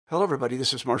Hello, everybody.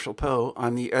 This is Marshall Poe.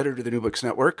 I'm the editor of the New Books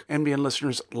Network. NBN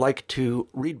listeners like to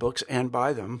read books and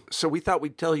buy them. So we thought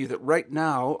we'd tell you that right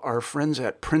now, our friends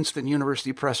at Princeton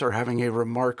University Press are having a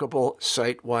remarkable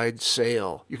site-wide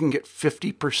sale. You can get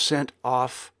 50%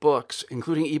 off books,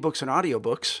 including ebooks and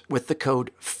audiobooks, with the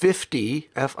code 50,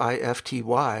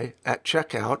 F-I-F-T-Y, at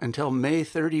checkout until May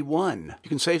 31. You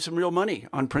can save some real money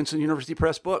on Princeton University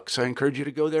Press books. I encourage you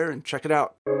to go there and check it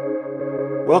out.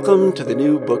 Welcome to the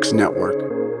New Books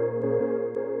Network.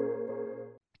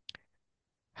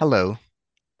 Hello,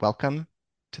 welcome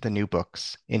to the New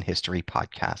Books in History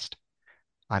podcast.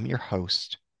 I'm your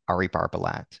host, Ari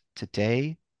Barbalat.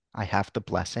 Today, I have the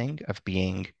blessing of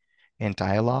being in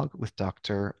dialogue with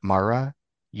Dr. Mara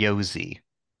Josi.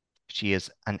 She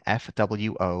is an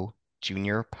FWO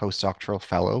Junior Postdoctoral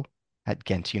Fellow at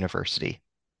Ghent University.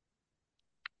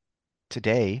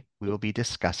 Today, we will be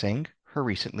discussing her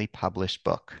recently published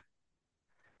book,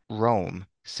 Rome,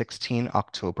 16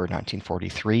 October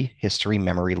 1943, History,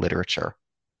 Memory, Literature,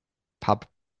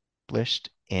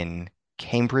 published in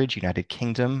Cambridge, United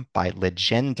Kingdom by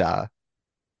Legenda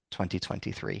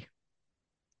 2023.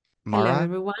 Hello, Mara,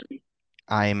 everyone.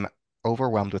 I'm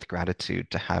overwhelmed with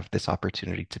gratitude to have this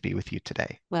opportunity to be with you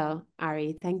today. Well,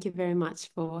 Ari, thank you very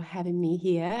much for having me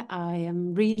here. I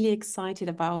am really excited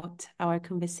about our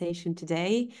conversation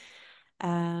today.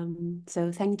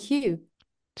 So thank you.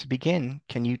 To begin,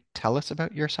 can you tell us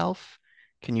about yourself?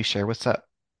 Can you share with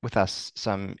us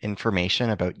some information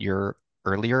about your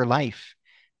earlier life?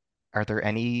 Are there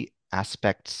any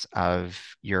aspects of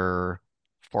your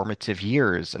formative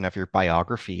years and of your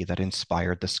biography that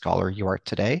inspired the scholar you are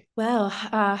today? Well,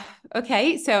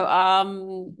 okay.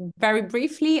 So, very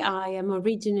briefly, I am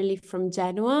originally from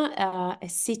Genoa, a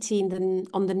city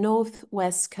on the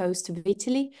northwest coast of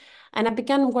Italy, and I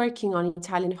began working on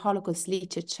Italian Holocaust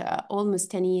literature almost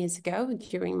 10 years ago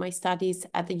during my studies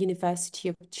at the University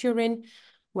of Turin,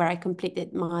 where I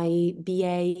completed my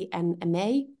BA and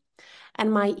MA.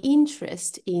 And my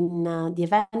interest in the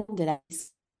event that I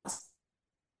discussed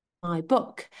in my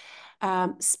book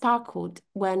sparkled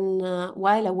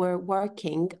while I were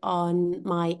working on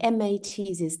my MA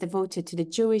thesis devoted to the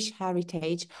Jewish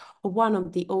heritage of one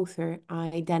of the authors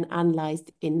I then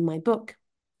analyzed in my book.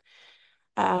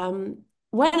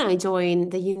 When I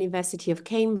joined the University of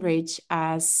Cambridge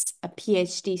as a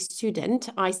PhD student,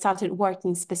 I started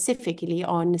working specifically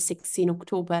on 16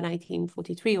 October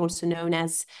 1943, also known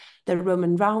as the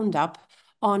Roman Roundup,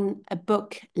 on a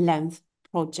book-length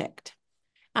project.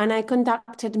 And I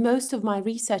conducted most of my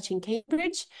research in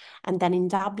Cambridge and then in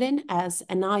Dublin as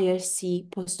an IRC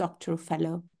postdoctoral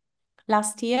fellow.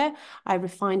 Last year, I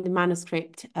refined the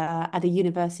manuscript at the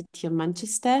University of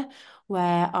Manchester,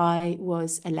 where I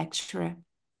was a lecturer.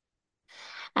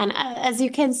 And as you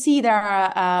can see, there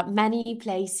are many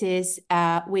places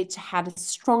which had a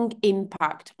strong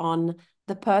impact on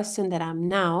the person that I'm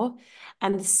now,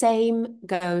 and the same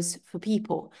goes for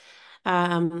people.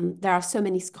 There are so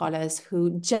many scholars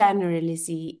who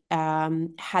generally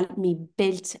helped me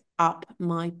build up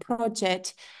my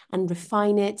project and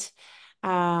refine it.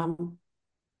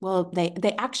 Well,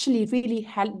 they actually really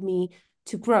helped me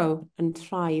to grow and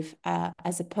thrive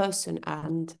as a person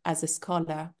and as a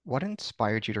scholar. What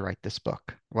inspired you to write this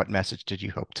book? What message did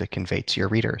you hope to convey to your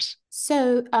readers?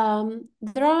 So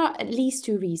there are at least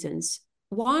two reasons.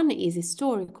 One is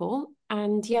historical,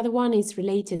 and the other one is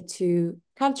related to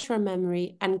cultural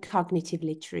memory and cognitive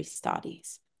literary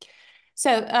studies.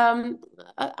 So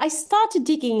I started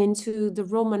digging into the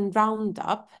Roman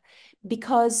Roundup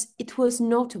because it was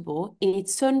notable in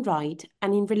its own right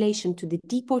and in relation to the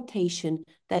deportation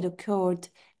that occurred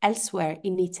elsewhere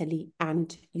in Italy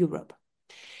and Europe.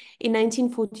 In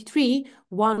 1943,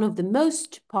 one of the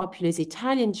most populous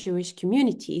Italian Jewish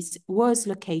communities was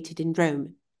located in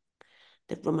Rome.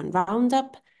 The Roman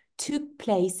Roundup took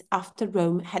place after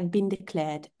Rome had been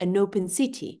declared an open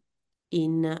city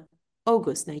in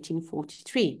August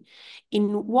 1943,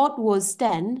 in what was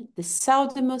then the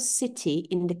southernmost city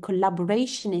in the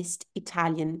collaborationist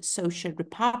Italian Social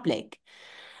Republic,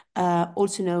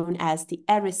 also known as the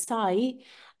RSI,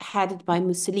 headed by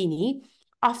Mussolini,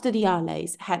 after the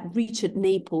Allies had reached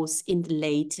Naples in the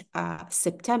late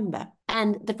September.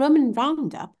 And the Roman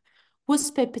Roundup was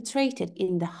perpetrated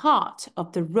in the heart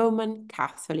of the Roman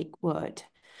Catholic world.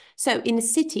 So in a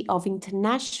city of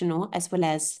international as well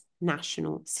as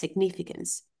national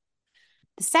significance.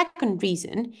 The second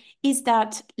reason is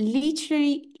that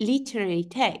literary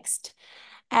texts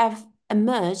have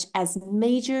emerged as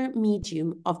major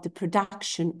medium of the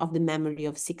production of the memory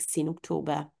of 16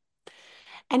 October.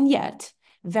 And yet,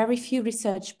 very few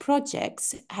research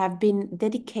projects have been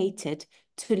dedicated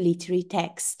to literary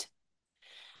text.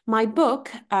 My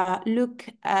book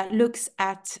looks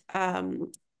at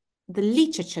the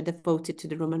literature devoted to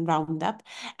the Roman Roundup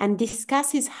and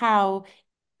discusses how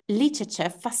literature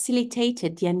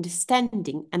facilitated the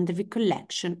understanding and the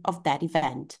recollection of that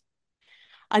event.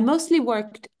 I mostly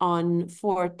worked on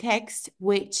 4 texts,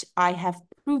 which I have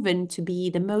proven to be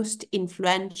the most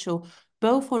influential,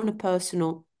 both on a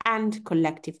personal and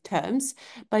collective terms,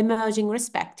 by merging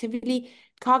respectively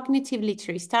cognitive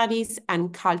literary studies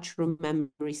and cultural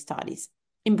memory studies.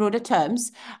 In broader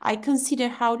terms, I consider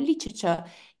how literature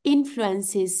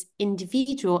influences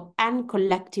individual and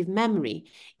collective memory.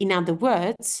 In other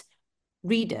words,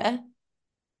 reader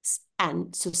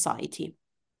and society,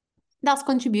 thus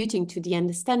contributing to the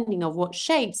understanding of what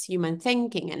shapes human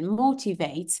thinking and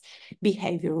motivates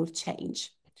behavioral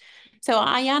change. So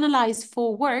I analyzed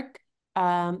 4 work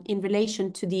in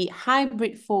relation to the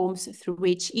hybrid forms through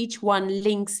which each one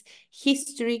links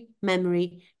history,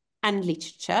 memory, and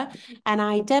literature. And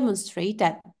I demonstrate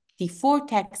that the 4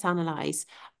 texts analyzed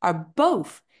are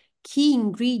both key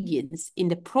ingredients in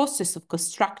the process of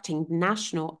constructing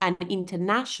national and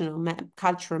international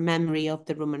cultural memory of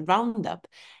the Roman Roundup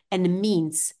and a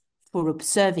means for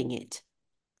observing it.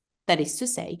 That is to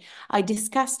say, I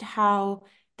discussed how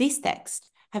these texts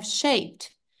have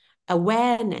shaped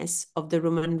awareness of the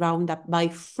Roman Roundup by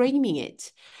framing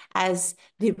it as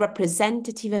the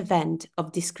representative event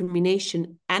of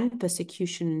discrimination and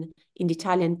persecution in the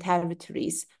Italian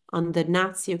territories under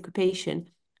Nazi occupation,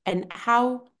 and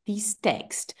how these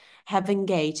texts have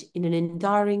engaged in an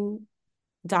enduring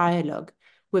dialogue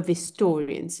with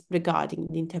historians regarding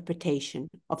the interpretation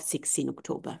of 16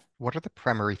 October. What are the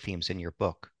primary themes in your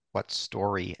book? What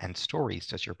story and stories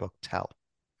does your book tell?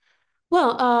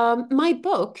 Well, my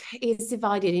book is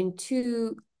divided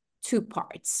into 2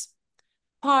 parts.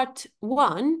 Part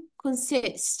 1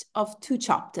 consists of 2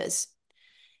 chapters.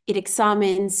 It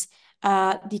examines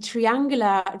the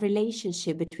triangular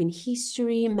relationship between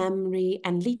history, memory,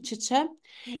 and literature,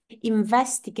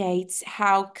 investigates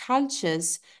how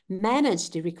cultures manage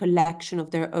the recollection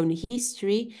of their own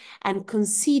history, and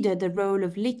consider the role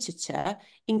of literature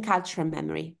in cultural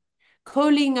memory,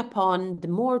 calling upon the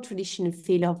more traditional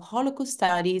field of Holocaust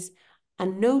studies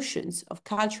and notions of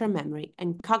cultural memory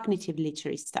and cognitive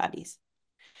literary studies.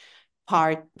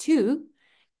 Part 2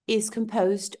 is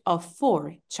composed of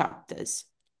 4 chapters,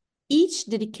 each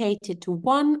dedicated to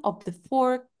one of the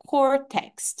 4 core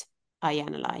texts I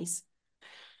analyze.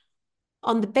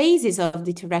 On the basis of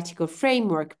the theoretical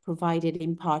framework provided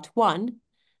in Part 1,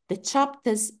 the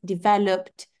chapters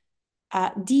developed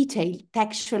detailed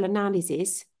textual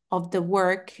analysis of the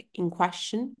work in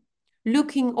question,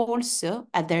 looking also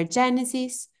at their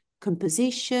genesis,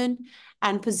 composition,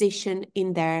 and position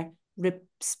in their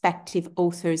respective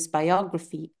authors'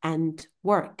 biography and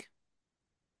work.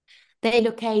 They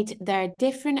locate their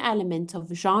different elements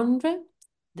of genre,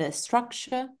 the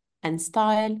structure and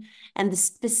style, and the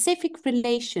specific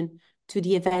relation to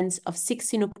the events of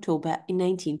 16 October in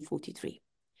 1943,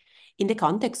 in the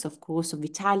context, of course, of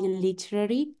Italian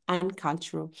literary and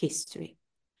cultural history.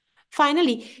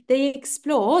 Finally, they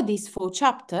explore these 4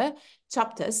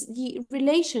 chapters, the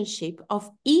relationship of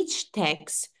each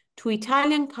text to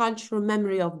Italian cultural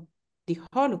memory of the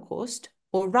Holocaust,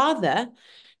 or rather,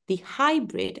 the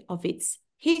hybrid of its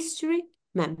history,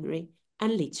 memory,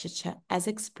 and literature as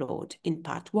explored in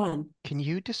Part 1. Can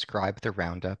you describe the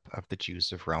roundup of the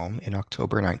Jews of Rome in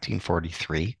October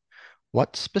 1943?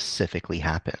 What specifically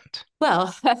happened?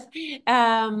 Well,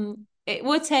 it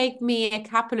will take me a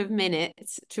couple of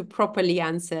minutes to properly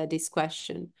answer this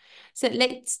question. So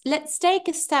let's take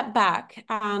a step back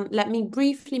and let me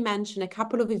briefly mention a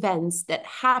couple of events that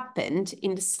happened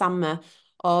in the summer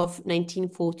of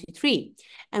 1943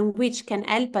 and which can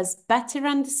help us better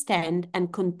understand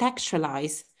and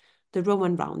contextualize the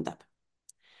Roman Roundup.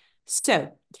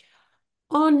 So,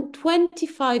 on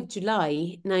 25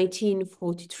 July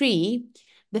 1943,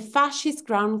 the fascist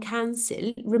Ground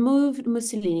Council removed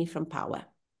Mussolini from power.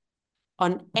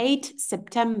 On 8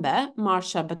 September,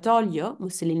 Marshal Badoglio,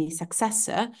 Mussolini's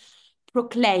successor,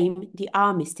 proclaimed the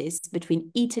armistice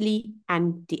between Italy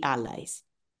and the Allies.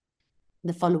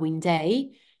 The following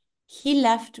day, he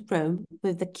left Rome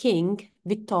with the king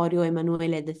Vittorio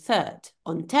Emanuele III.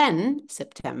 On 10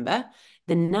 September,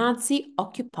 the Nazi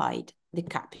occupied the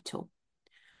capital.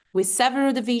 With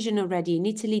several divisions already in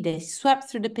Italy, they swept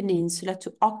through the peninsula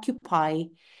to occupy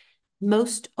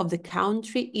most of the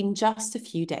country in just a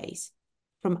few days.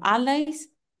 From allies,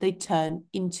 they turned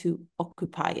into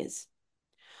occupiers.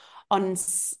 On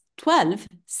 12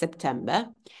 September,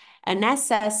 an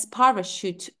SS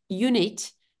parachute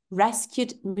unit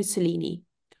rescued Mussolini,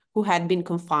 who had been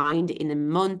confined in a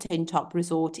mountaintop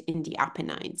resort in the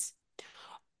Apennines.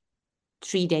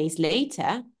 3 days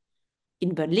later,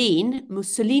 in Berlin,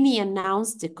 Mussolini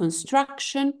announced the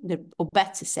construction, or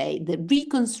better say, the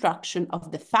reconstruction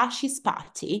of the Fascist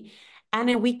Party, and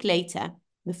a week later,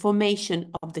 the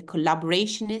formation of the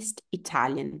collaborationist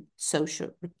Italian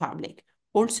Social Republic,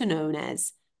 also known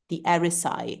as the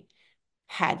RSI,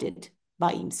 headed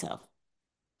by himself.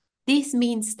 This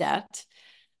means that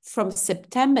from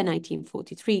September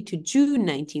 1943 to June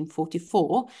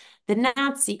 1944, the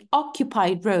Nazi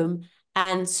occupied Rome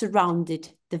and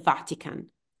surrounded the Vatican.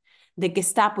 The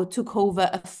Gestapo took over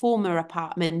a former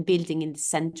apartment building in the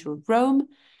center of Rome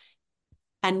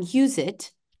and used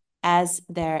it as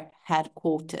their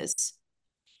headquarters.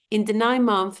 In the 9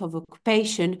 months of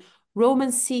occupation,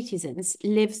 Roman citizens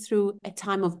lived through a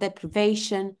time of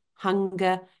deprivation,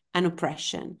 hunger, and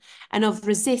oppression, and of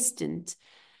resistance,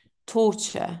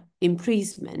 torture,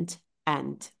 imprisonment,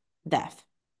 and death.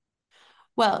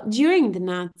 Well, during the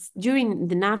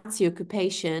Nazi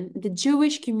occupation, the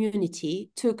Jewish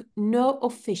community took no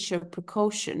official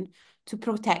precaution to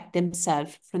protect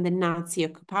themselves from the Nazi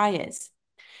occupiers.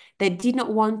 They did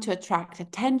not want to attract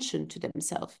attention to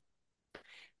themselves.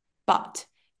 But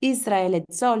Israele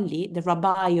Zolli, the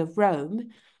rabbi of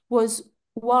Rome, was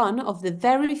one of the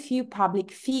very few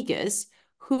public figures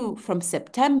who, from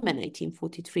September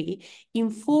 1943,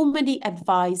 informally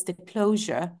advised the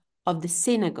closure of the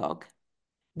synagogue,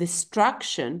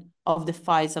 destruction of the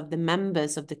files of the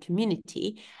members of the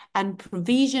community, and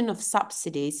provision of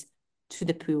subsidies to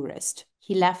the poorest.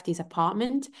 He left his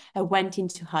apartment and went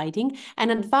into hiding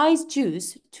and advised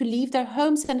Jews to leave their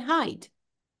homes and hide.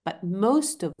 But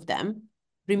most of them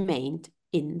remained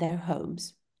in their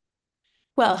homes.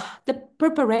 Well, the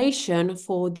preparation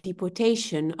for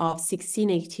deportation of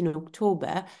 16-18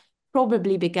 October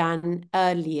probably began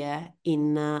earlier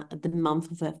in the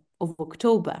month of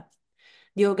October.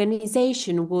 The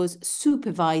organization was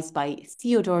supervised by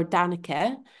Theodor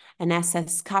Dannecker, an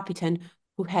SS captain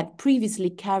who had previously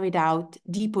carried out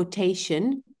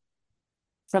deportation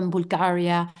from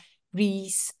Bulgaria,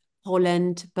 Greece,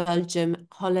 Holland, Belgium,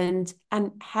 Holland,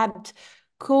 and had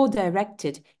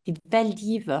co-directed the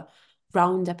Veldive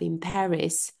roundup in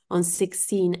Paris on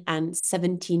 16 and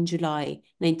 17 July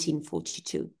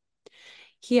 1942.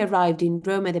 He arrived in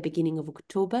Rome at the beginning of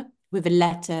October with a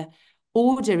letter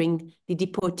ordering the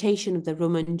deportation of the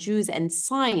Roman Jews and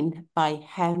signed by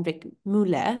Heinrich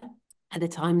Müller, at the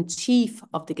time chief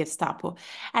of the Gestapo.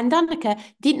 And Dannecker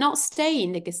did not stay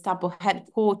in the Gestapo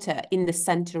headquarters in the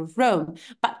center of Rome,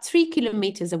 but 3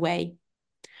 kilometers away.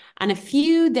 And a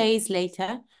few days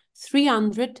later,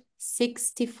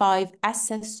 365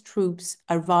 SS troops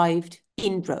arrived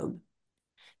in Rome.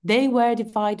 They were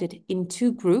divided in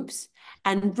 2 groups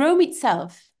and Rome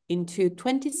itself into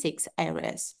 26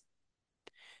 areas.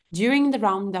 During the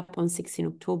roundup on 16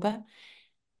 October,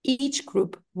 each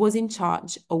group was in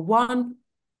charge of one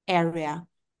area,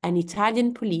 and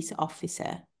Italian police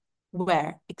officers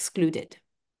were excluded.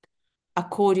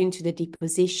 According to the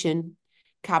deposition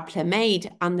Kappler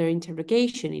made under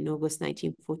interrogation in August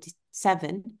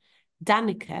 1947,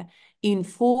 Dannecker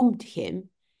informed him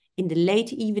in the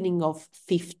late evening of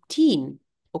 15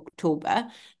 October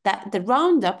that the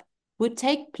roundup would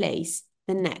take place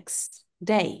the next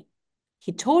day.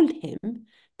 He told him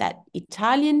that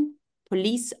Italian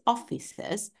police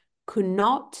officers could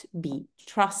not be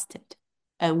trusted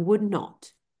and would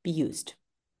not be used.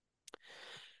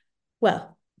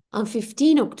 Well, on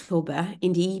 15 October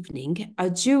in the evening, a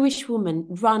Jewish woman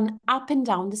ran up and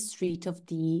down the street of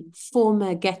the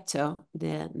former ghetto,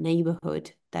 the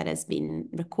neighborhood that has been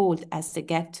recalled as the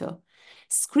ghetto,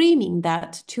 screaming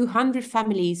that 200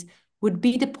 families would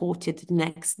be deported the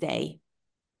next day.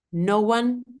 No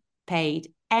one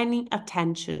paid any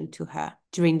attention to her.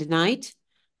 During the night,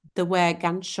 there were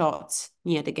gunshots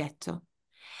near the ghetto.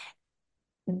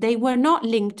 They were not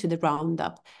linked to the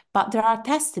roundup, but there are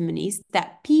testimonies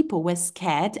that people were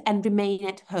scared and remained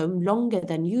at home longer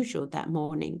than usual that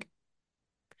morning.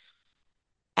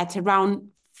 At around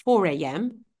 4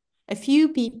 a.m., a few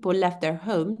people left their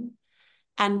home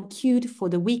and queued for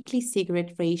the weekly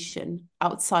cigarette ration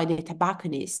outside a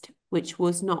tobacconist, which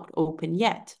was not open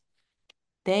yet.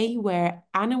 They were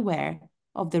unaware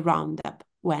of the roundup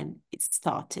when it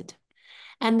started.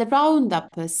 And the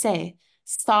roundup per se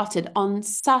started on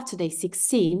Saturday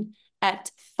 16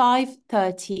 at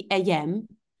 5:30 a.m.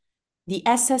 The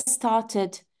SS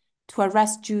started to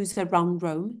arrest Jews around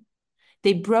Rome.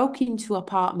 They broke into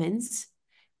apartments,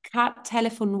 cut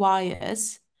telephone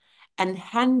wires, and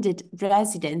handed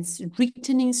residents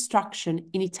written instruction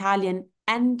in Italian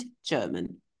and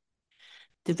German.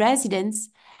 The residents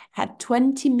had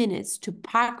 20 minutes to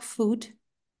pack food,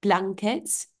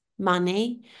 blankets,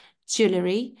 money,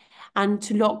 jewelry, and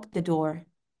to lock the door.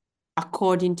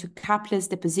 According to Kapler's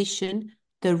deposition,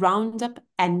 the roundup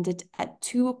ended at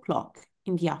 2 o'clock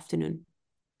in the afternoon.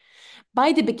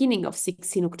 By the beginning of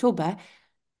 16 October,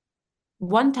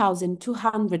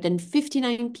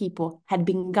 1,259 people had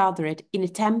been gathered in a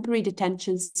temporary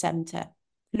detention center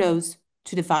close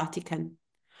to the Vatican.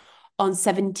 On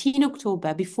 17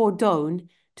 October, before dawn,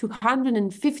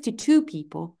 252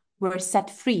 people were set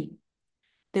free.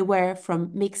 They were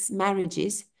from mixed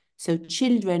marriages, so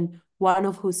children, one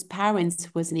of whose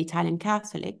parents was an Italian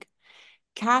Catholic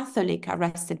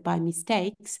arrested by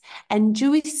mistakes, and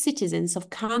Jewish citizens of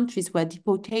countries where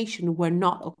deportation were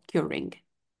not occurring.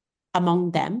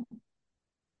 Among them,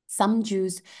 some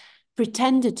Jews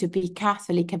pretended to be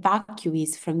Catholic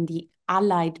evacuees from the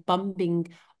Allied bombing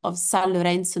of San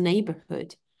Lorenzo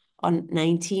neighborhood on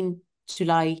 19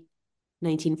 July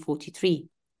 1943.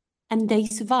 And they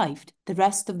survived. The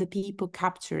rest of the people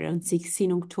captured on 16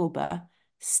 October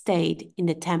stayed in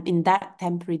that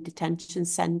temporary detention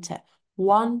center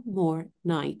one more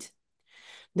night.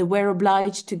 They were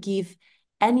obliged to give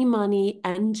any money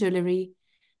and jewelry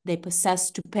they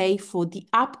possessed to pay for the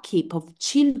upkeep of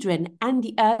children and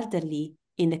the elderly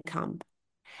in the camp.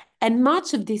 And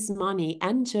much of this money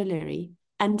and jewelry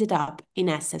ended up in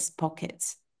SS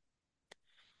pockets.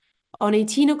 On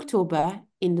 18 October,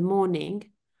 in the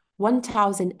morning,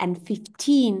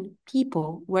 1,015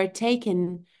 people were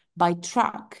taken by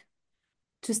truck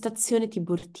to Stazione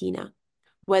Tiburtina,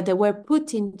 where they were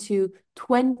put into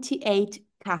 28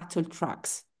 cattle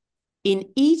trucks. In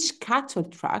each cattle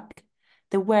truck,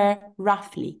 there were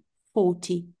roughly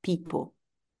 40 people.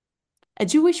 A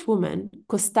Jewish woman,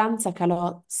 Costanza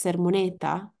Calò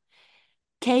Sermoneta,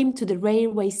 came to the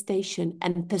railway station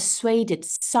and persuaded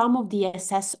some of the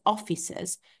SS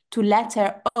officers to let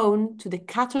her own to the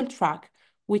cattle truck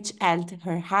which held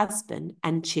her husband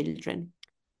and children.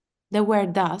 There were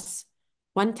thus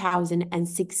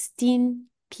 1,016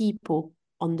 people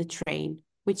on the train,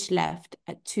 which left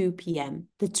at 2 p.m.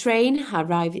 The train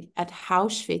arrived at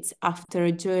Auschwitz after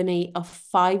a journey of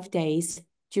 5 days,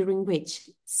 during which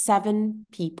 7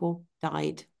 people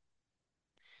died.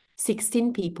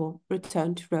 16 people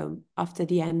returned to Rome after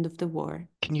the end of the war.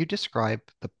 Can you describe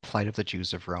the plight of the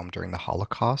Jews of Rome during the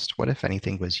Holocaust? What, if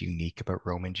anything, was unique about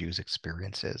Roman Jews'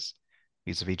 experiences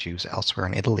vis-a-vis Jews elsewhere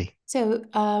in Italy? So,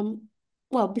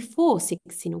 well, before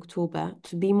 16 October,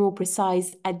 to be more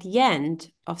precise, at the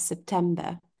end of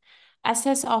September,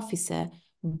 SS officer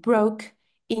broke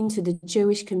into the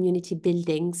Jewish community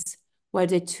buildings where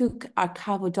they took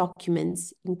archival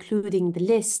documents, including the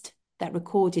list that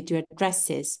recorded the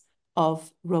addresses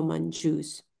of Roman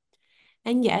Jews.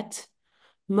 And yet,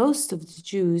 most of the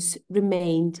Jews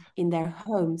remained in their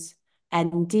homes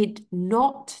and did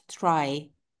not try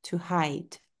to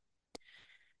hide.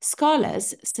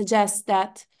 Scholars suggest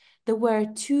that there were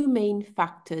 2 main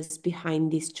factors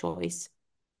behind this choice.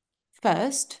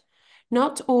 First,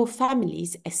 not all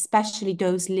families, especially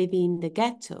those living in the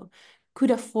ghetto, could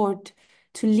afford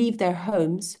to leave their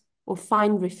homes or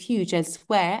find refuge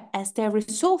elsewhere, as their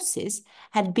resources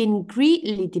had been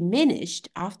greatly diminished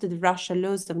after the Russia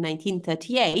laws of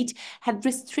 1938 had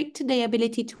restricted their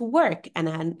ability to work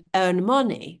and earn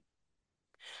money.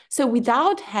 So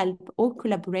without help or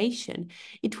collaboration,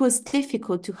 it was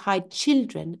difficult to hide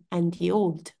children and the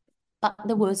old. But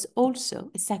there was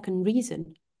also a second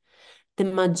reason. The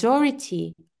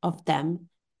majority of them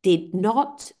did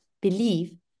not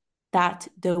believe that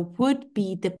there would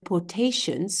be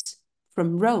deportations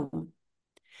from Rome.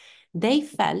 They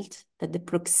felt that the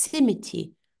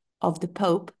proximity of the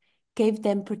Pope gave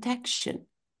them protection.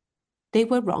 They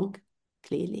were wrong,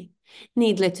 clearly.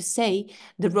 Needless to say,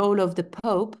 the role of the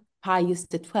Pope, Pius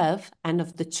XII, and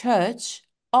of the Church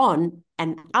on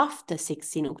and after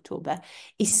 16 October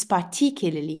is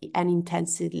particularly and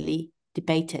intensely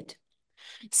debated.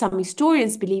 Some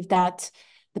historians believe that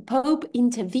the Pope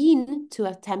intervened to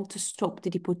attempt to stop the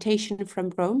deportation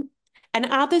from Rome, and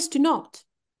others do not.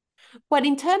 Well,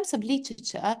 in terms of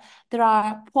literature, there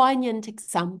are poignant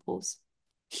examples.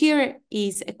 Here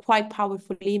is a quite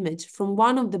powerful image from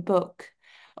one of the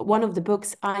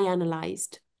books I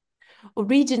analyzed.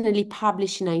 Originally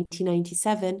published in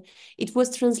 1997, it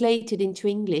was translated into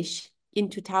English in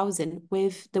 2000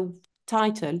 with the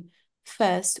title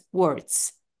First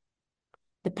Words.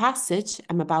 The passage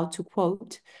I'm about to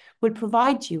quote will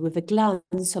provide you with a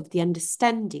glance of the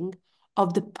understanding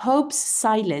of the Pope's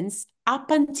silence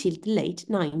up until the late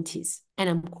 90s. And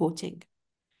I'm quoting,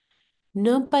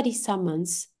 "Nobody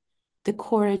summons the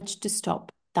courage to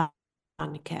stop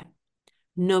Danke.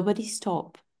 Nobody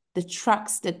stop the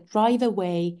trucks that drive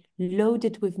away,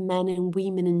 loaded with men and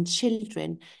women and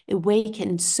children,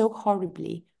 awakened so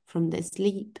horribly from their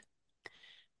sleep.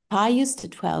 Pius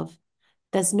XII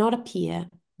does not appear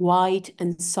white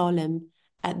and solemn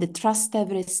at the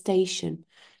Trastevere station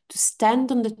to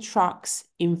stand on the trucks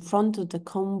in front of the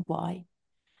convoy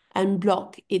and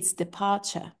block its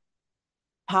departure.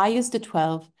 Pius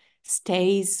XII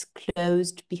stays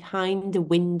closed behind the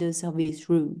windows of his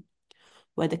room,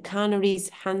 where the canaries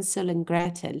Hansel and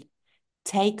Gretel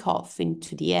take off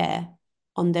into the air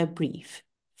on their brief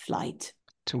flight.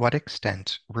 To what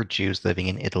extent were Jews living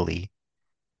in Italy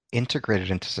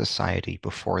integrated into society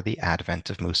before the advent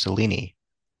of Mussolini?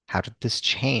 How did this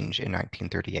change in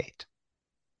 1938?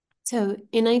 So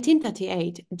in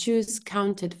 1938, Jews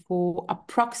counted for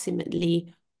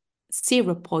approximately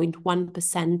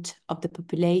 0.1% of the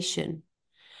population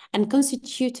and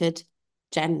constituted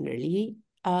generally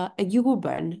a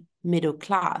urban middle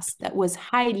class that was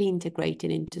highly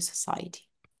integrated into society.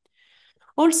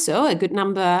 Also, a good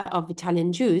number of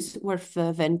Italian Jews were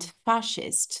fervent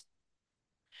fascists.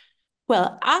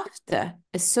 Well, after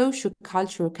a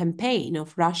social-cultural campaign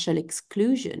of racial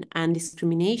exclusion and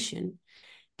discrimination,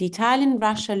 the Italian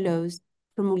racial laws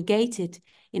promulgated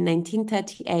in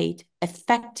 1938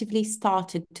 effectively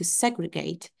started to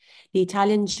segregate the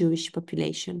Italian Jewish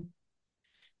population.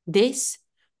 This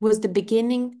was the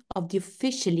beginning of the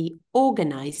officially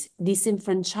organized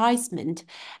disenfranchisement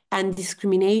and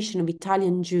discrimination of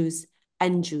Italian Jews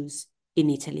and Jews in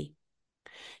Italy.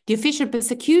 The official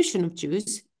persecution of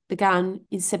Jews began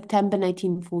in September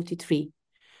 1943,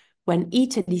 when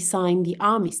Italy signed the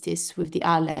armistice with the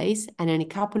Allies, and in a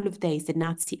couple of days the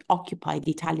Nazis occupied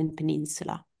the Italian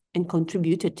peninsula and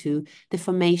contributed to the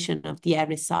formation of the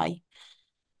RSI.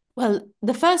 Well,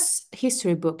 the first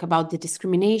history book about the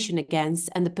discrimination against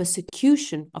and the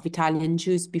persecution of Italian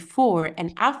Jews before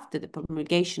and after the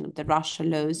promulgation of the racial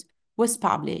laws was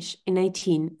published in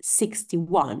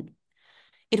 1961.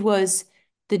 It was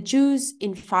The Jews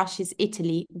in Fascist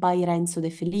Italy by Renzo De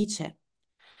Felice.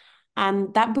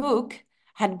 And that book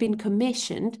had been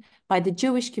commissioned by the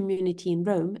Jewish community in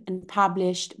Rome and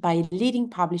published by a leading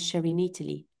publisher in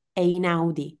Italy,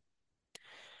 Einaudi.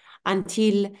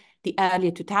 Until the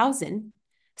early 2000s,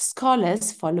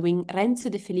 scholars following Renzo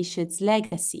De Felice's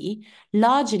legacy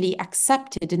largely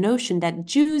accepted the notion that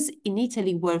Jews in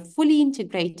Italy were fully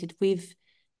integrated, with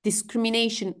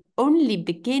discrimination only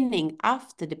beginning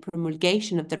after the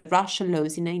promulgation of the racial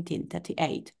laws in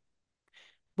 1938.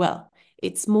 Well,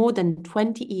 it's more than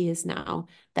 20 years now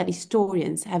that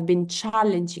historians have been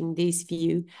challenging this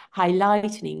view,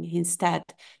 highlighting instead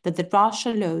that the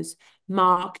racial laws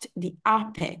marked the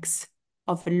apex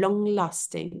of a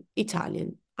long-lasting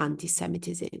Italian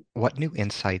anti-Semitism. What new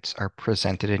insights are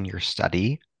presented in your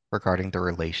study regarding the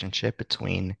relationship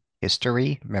between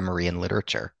history, memory, and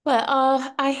literature?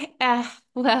 Well,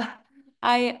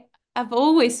 I've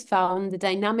always found the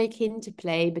dynamic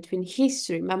interplay between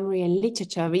history, memory, and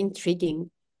literature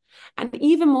intriguing, and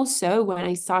even more so when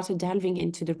I started delving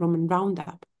into the Roman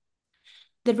Roundup.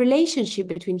 The relationship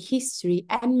between history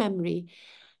and memory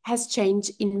has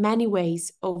changed in many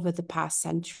ways over the past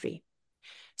century.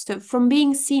 So, from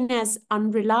being seen as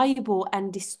unreliable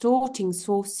and distorting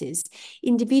sources,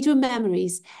 individual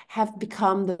memories have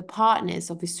become the partners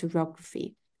of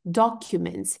historiography,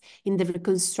 documents in the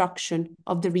reconstruction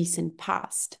of the recent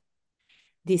past.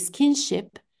 This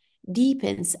kinship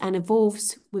deepens and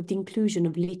evolves with the inclusion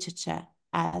of literature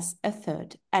as a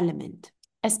third element.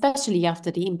 Especially after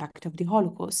the impact of the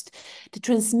Holocaust, the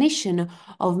transmission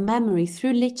of memory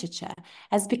through literature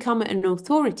has become an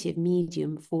authoritative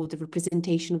medium for the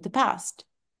representation of the past.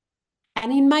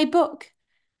 And in my book,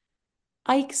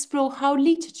 I explore how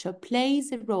literature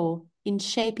plays a role in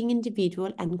shaping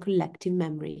individual and collective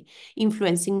memory,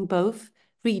 influencing both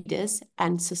readers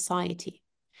and society.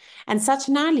 And such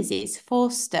analyses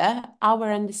foster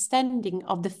our understanding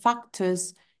of the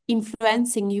factors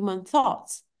influencing human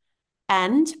thoughts,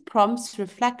 and prompts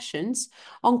reflections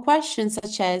on questions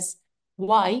such as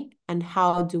why and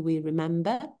how do we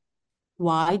remember,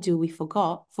 why do we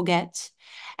forget,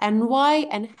 and why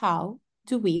and how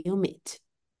do we omit.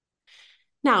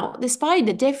 Now, despite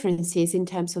the differences in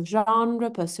terms of genre,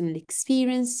 personal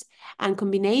experience, and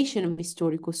combination of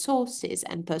historical sources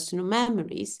and personal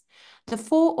memories, the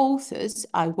four authors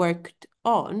I worked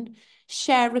on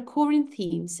share recurring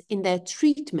themes in their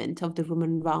treatment of the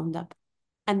Roman Roundup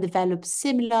and develop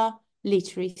similar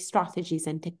literary strategies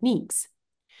and techniques.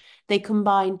 They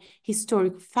combine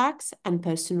historical facts and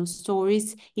personal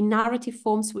stories in narrative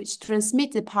forms which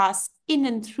transmit the past in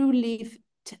and through lived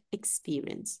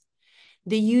experience.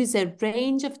 They use a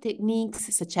range of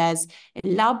techniques such as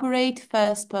elaborate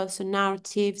first-person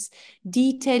narratives,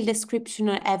 detailed description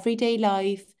of everyday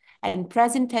life, and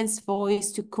present tense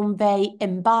voice to convey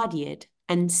embodied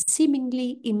and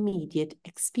seemingly immediate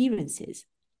experiences.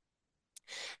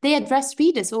 They address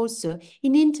readers also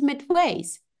in intimate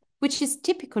ways, which is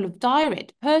typical of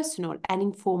direct, personal, and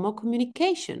informal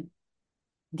communication.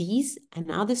 These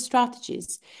and other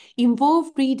strategies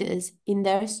involve readers in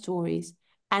their stories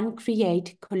and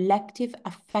create collective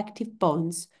affective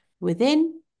bonds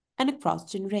within and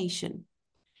across generation.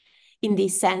 In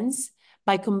this sense,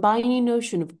 by combining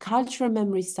notion of cultural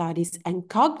memory studies and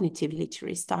cognitive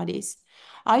literary studies,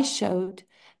 I showed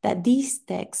that these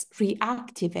texts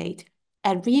reactivate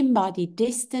and re-embody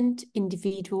distant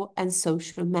individual and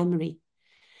social memory,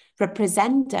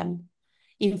 represent them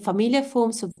in familiar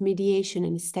forms of mediation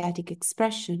and aesthetic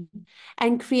expression,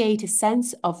 and create a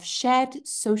sense of shared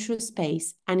social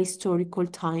space and historical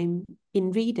time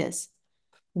in readers,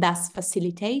 thus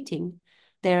facilitating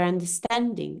their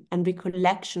understanding and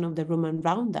recollection of the Roman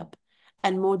roundup,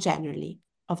 and more generally,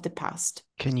 of the past.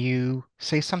 Can you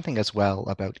say something as well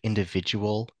about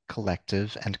individual,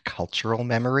 collective, and cultural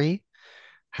memory?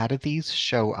 How do these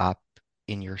show up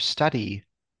in your study?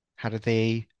 How do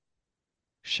they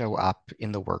show up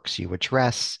in the works you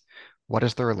address? What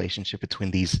is the relationship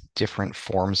between these different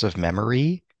forms of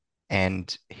memory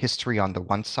and history on the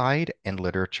one side and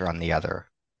literature on the other?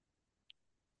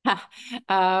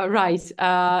 Right.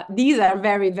 These are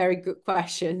very, very good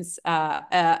questions.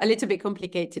 A little bit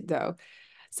complicated, though.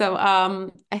 So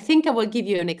I think I will give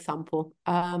you an example.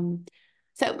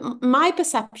 So my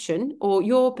perception or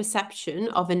your perception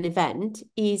of an event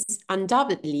is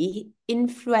undoubtedly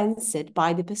influenced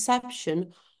by the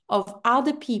perception of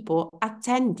other people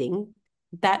attending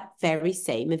that very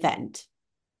same event.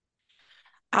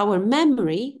 Our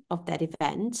memory of that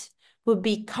event will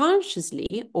be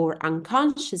consciously or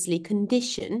unconsciously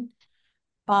conditioned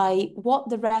by what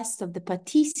the rest of the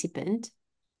participant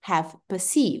have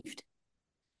perceived,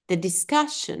 the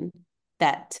discussion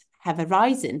that have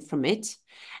arisen from it,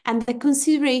 and the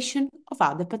consideration of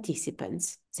other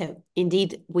participants. So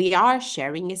indeed, we are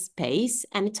sharing a space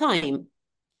and a time.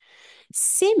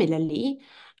 Similarly,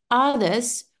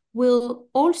 others will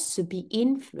also be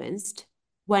influenced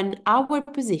when our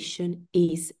position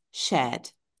is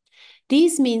shared.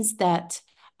 This means that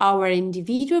our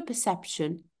individual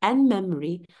perception and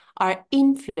memory are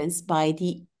influenced by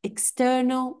the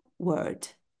external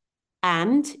world.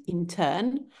 And in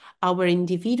turn, our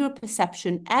individual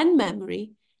perception and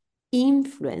memory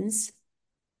influence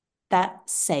that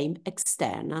same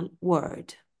external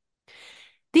world.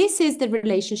 This is the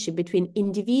relationship between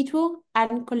individual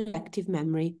and collective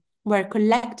memory, where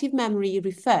collective memory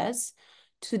refers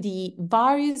to the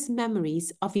various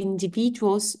memories of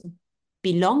individuals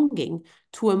belonging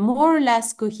to a more or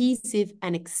less cohesive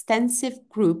and extensive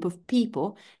group of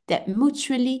people that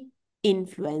mutually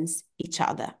influence each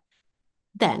other.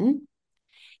 Then,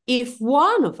 if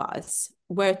one of us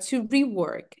were to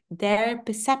rework their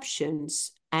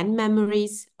perceptions and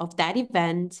memories of that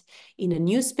event in a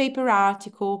newspaper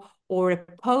article or a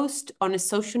post on a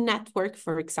social network,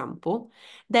 for example,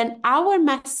 then our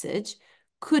message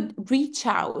could reach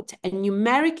out a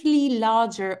numerically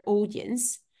larger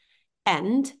audience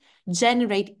and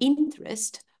generate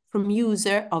interest from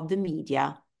user of the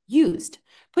media used,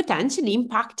 potentially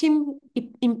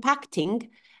impacting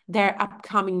their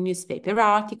upcoming newspaper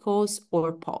articles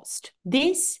or post.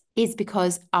 This is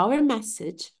because our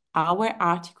message, our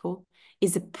article,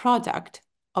 is a product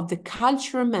of the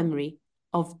cultural memory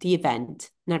of the event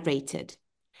narrated.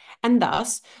 And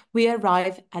thus, we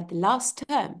arrive at the last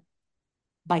term.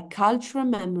 By cultural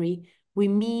memory, we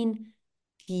mean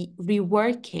the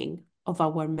reworking of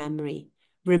our memory,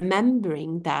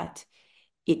 remembering that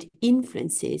it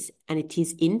influences and it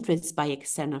is influenced by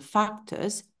external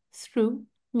factors through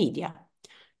media.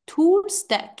 Tools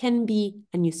that can be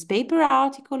a newspaper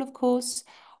article, of course,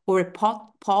 or a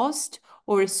post,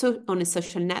 or on a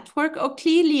social network, or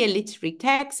clearly a literary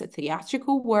text, a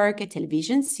theatrical work, a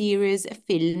television series, a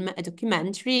film, a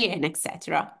documentary, and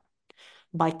etc.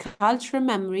 By cultural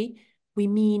memory, we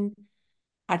mean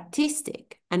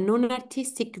artistic and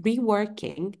non-artistic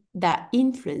reworking that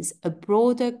influence a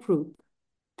broader group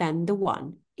than the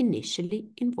one initially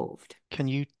involved. Can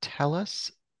you tell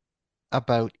us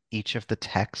about each of the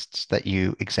texts that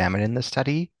you examine in the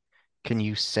study? Can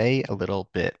you say a little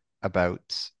bit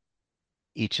about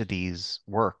each of these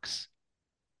works?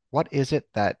 What is it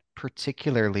that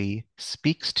particularly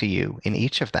speaks to you in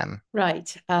each of them?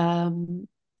 Right.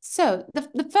 So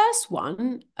the first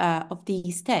one of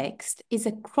these texts is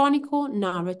a chronicle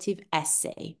narrative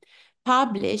essay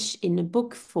published in a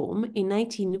book form in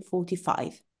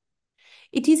 1945.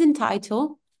 It is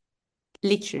entitled,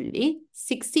 literally,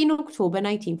 16 October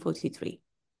 1943.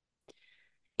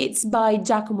 It's by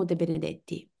Giacomo de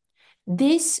Benedetti.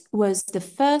 This was the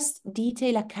first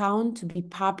detailed account to be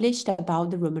published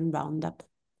about the Roman Roundup.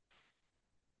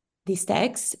 This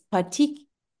text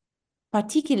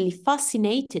particularly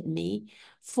fascinated me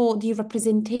for the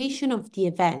representation of the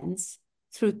events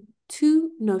through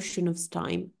two notions of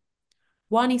time,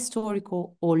 one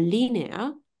historical or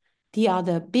linear, the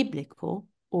other biblical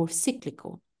or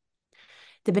cyclical.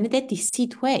 De Benedetti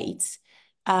situates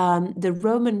the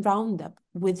Roman Roundup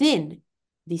within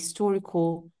the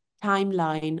historical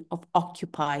timeline of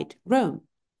occupied Rome,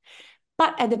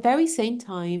 but at the very same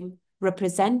time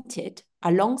represented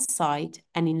alongside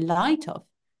and in light of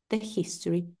the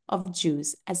history of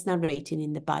Jews as narrated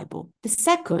in the Bible. The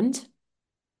second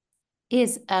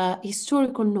is a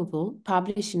historical novel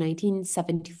published in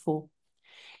 1974.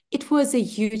 It was a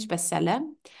huge bestseller.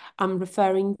 I'm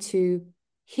referring to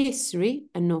History,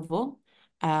 a novel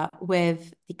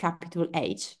with the capital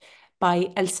H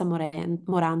by Elsa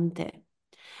Morante.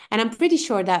 And I'm pretty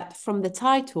sure that from the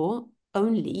title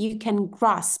only, you can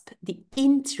grasp the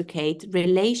intricate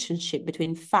relationship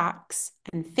between facts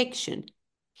and fiction,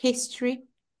 history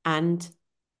and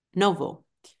novel.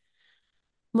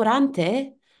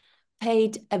 Morante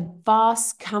paid a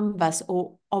vast canvas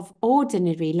of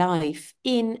ordinary life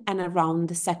in and around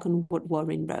the Second World War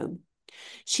in Rome.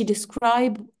 She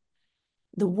described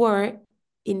the war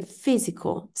in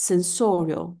physical,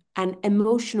 sensorial, and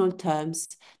emotional terms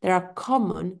that are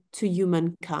common to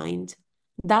humankind,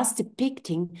 thus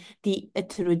depicting the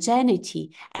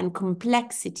heterogeneity and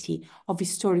complexity of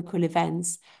historical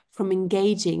events from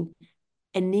engaging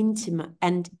an intimate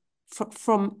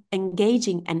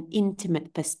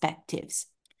perspectives.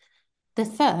 The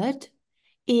third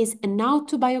is an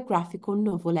autobiographical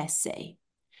novel essay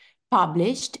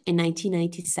published in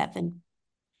 1997.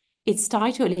 Its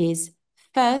title is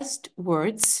First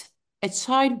Words, A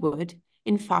Childhood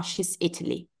in Fascist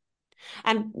Italy.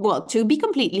 And well, to be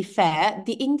completely fair,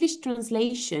 the English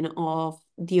translation of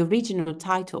the original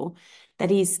title,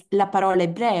 that is La parola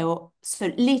ebreo,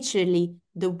 so literally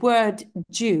the word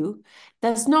Jew,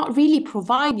 does not really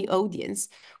provide the audience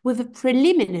with a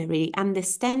preliminary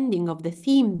understanding of the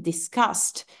theme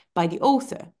discussed by the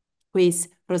author, who is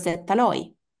Rosetta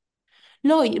Loi.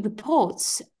 Loi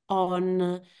reports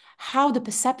on how the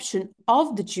perception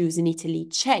of the Jews in Italy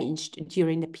changed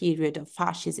during the period of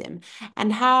fascism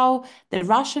and how the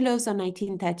Russia laws of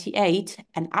 1938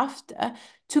 and after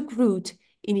took root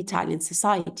in Italian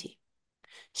society.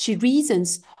 She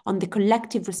reasons on the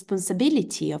collective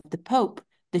responsibility of the Pope,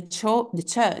 the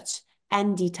Church,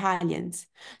 and the Italians.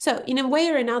 So in a way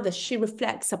or another, she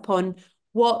reflects upon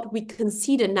what we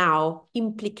consider now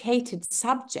implicated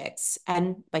subjects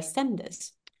and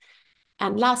bystanders.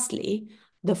 And lastly,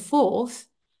 the fourth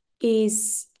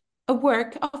is a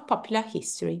work of popular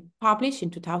history published in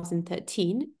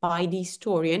 2013 by the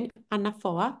historian Anna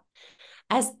Foa.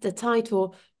 As the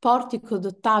title Portico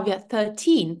d'Ottavia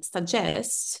 13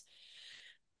 suggests,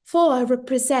 Foa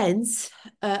represents,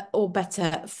 or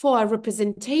better, Foa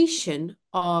representation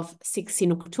of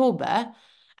 16 October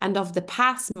and of the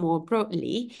past more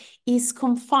broadly is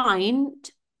confined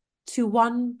to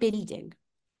one building,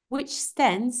 which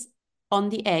stands on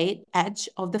the edge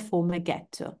of the former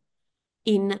ghetto,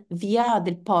 in Via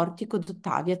del Portico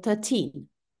d'Ottavia 13.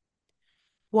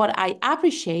 What I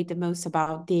appreciate the most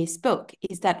about this book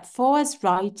is that Foa's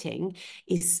writing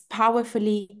is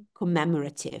powerfully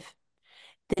commemorative.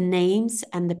 The names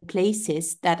and the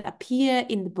places that appear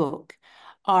in the book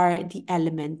are the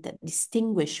element that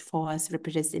distinguish Foa's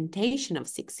representation of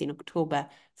 16 October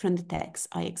from the text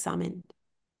I examined.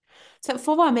 So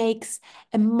Foa makes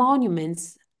a monument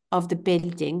of the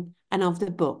building and of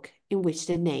the book in which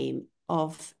the name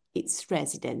of its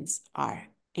residents are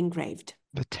engraved.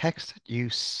 The texts that you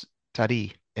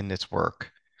study in this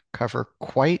work cover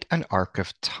quite an arc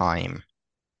of time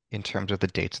in terms of the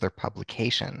dates of their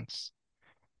publications.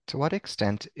 To what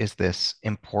extent is this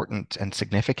important and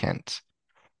significant?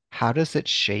 How does it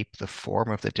shape the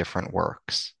form of the different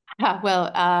works?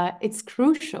 It's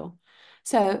crucial.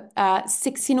 So,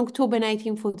 16 October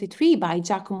 1943 by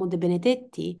Giacomo de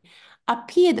Benedetti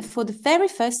appeared for the very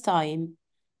first time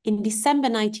in December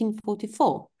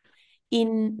 1944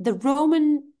 in the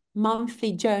Roman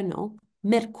monthly journal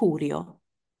Mercurio.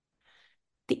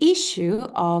 The issue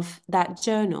of that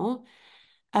journal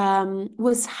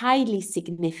was highly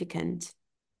significant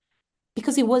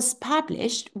because it was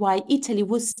published while Italy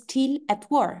was still at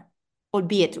war,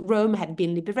 albeit Rome had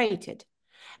been liberated.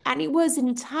 And it was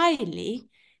entirely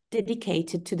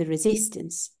dedicated to the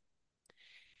resistance.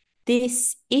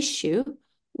 This issue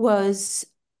was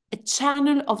a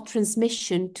channel of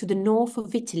transmission to the north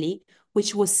of Italy,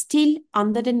 which was still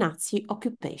under the Nazi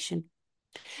occupation.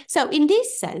 So in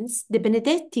this sense, the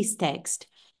Benedetti's text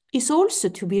is also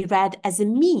to be read as a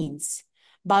means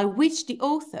by which the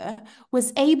author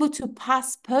was able to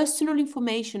pass personal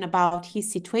information about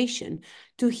his situation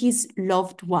to his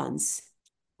loved ones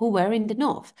who were in the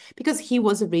north, because he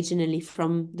was originally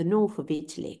from the north of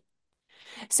Italy.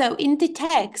 So in the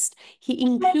text, he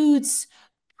includes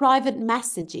private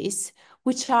messages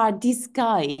which are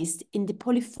disguised in the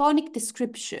polyphonic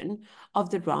description of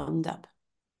the roundup.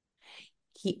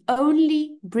 He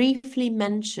only briefly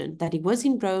mentioned that he was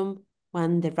in Rome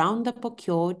when the roundup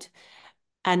occurred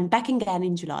and back again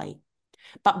in July.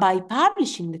 But by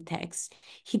publishing the text,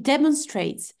 he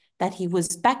demonstrates that he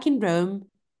was back in Rome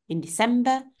in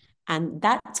December, and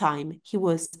that time he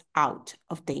was out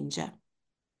of danger.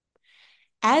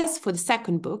 As for the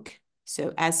second book,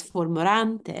 so as for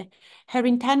Morante, her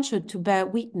intention to bear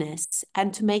witness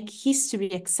and to make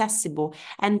history accessible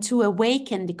and to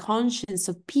awaken the conscience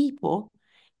of people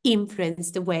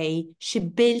influenced the way she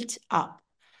built up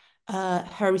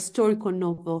her historical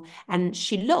novel, and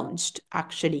she launched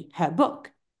actually her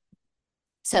book.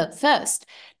 So first,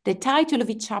 the title of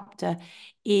each chapter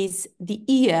is the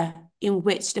year in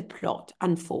which the plot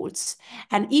unfolds,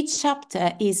 and each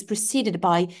chapter is preceded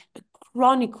by a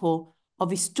chronicle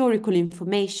of historical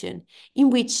information in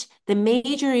which the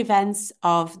major events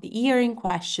of the year in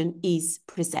question is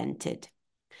presented.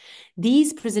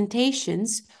 These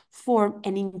presentations form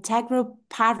an integral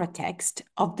paratext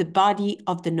of the body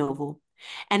of the novel.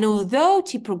 And although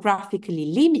typographically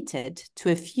limited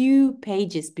to a few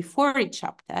pages before each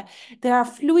chapter, they are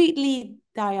fluidly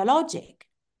dialogic.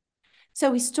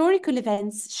 So historical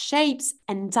events shapes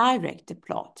and direct the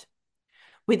plot.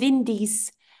 Within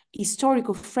these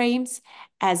historical frames,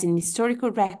 as in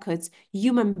historical records,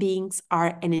 human beings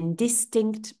are an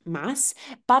indistinct mass,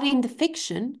 but in the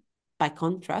fiction, by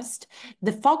contrast,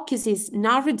 the focus is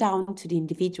narrowed down to the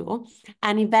individual,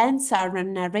 and events are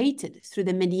narrated through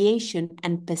the mediation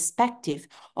and perspective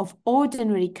of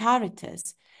ordinary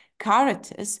characters,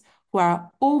 characters who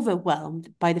are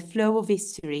overwhelmed by the flow of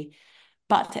history,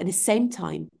 but at the same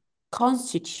time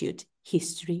constitute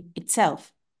history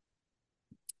itself.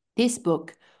 This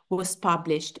book was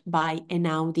published by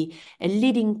Einaudi, a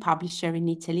leading publisher in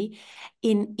Italy,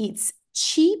 in its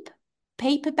cheap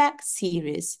paperback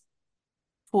series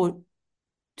for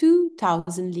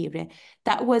 2,000 lire.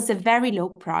 That was a very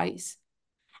low price.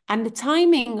 And the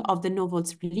timing of the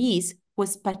novel's release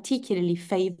was particularly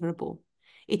favorable.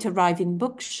 It arrived in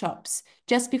bookshops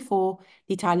just before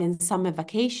the Italian summer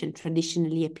vacation,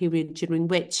 traditionally a period during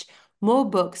which more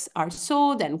books are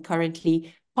sold and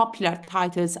currently popular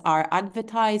titles are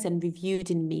advertised and reviewed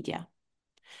in media.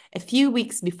 A few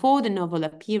weeks before the novel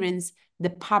appearance, the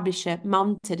publisher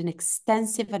mounted an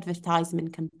extensive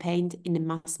advertisement campaign in the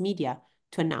mass media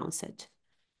to announce it.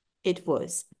 It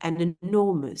was an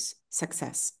enormous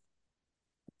success.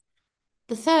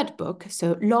 The third book,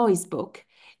 so Loi's book,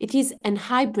 it is an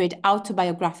hybrid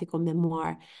autobiographical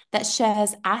memoir that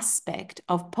shares aspects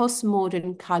of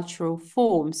postmodern cultural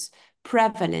forms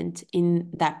prevalent in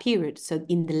that period, so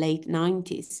in the late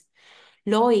 90s.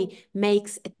 Loi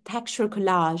makes a textual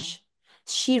collage.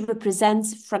 She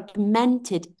represents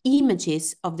fragmented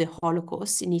images of the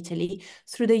Holocaust in Italy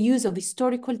through the use of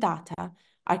historical data,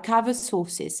 archival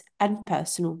sources, and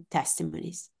personal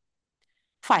testimonies.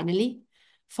 Finally,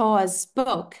 Foa's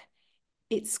book,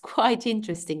 it's quite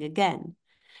interesting again,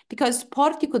 because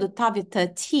Portico d'Ottavio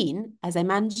 13, as I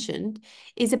mentioned,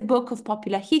 is a book of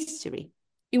popular history,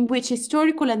 in which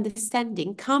historical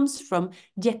understanding comes from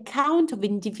the account of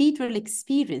individual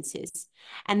experiences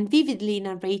and vividly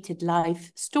narrated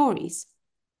life stories.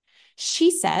 She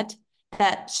said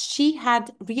that she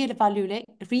had reevaluated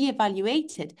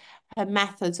her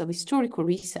methods of historical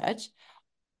research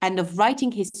and of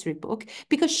writing history book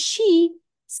because she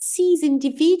sees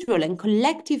individual and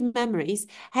collective memories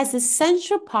as a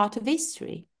central part of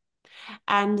history,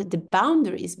 and the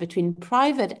boundaries between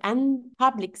private and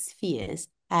public spheres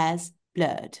as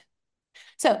blurred.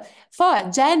 So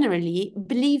Foa generally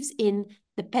believes in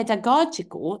the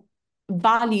pedagogical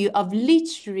value of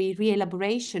literary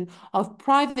re-elaboration of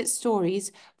private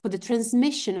stories for the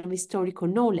transmission of historical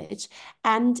knowledge,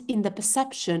 and in the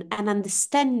perception and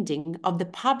understanding of the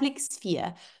public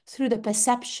sphere through the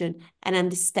perception and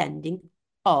understanding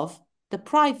of the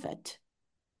private.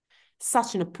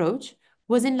 Such an approach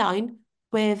was in line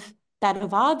with that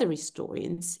of other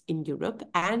historians in Europe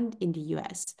and in the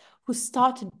US who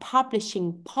started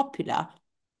publishing popular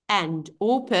and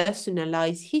or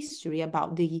personalized history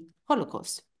about the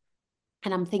Holocaust.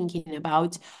 And I'm thinking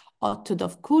about Otto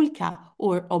Dovkulka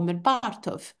or Omer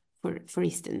Bartov, for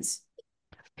instance.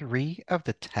 3 of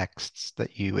the texts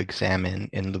that you examine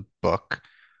in the book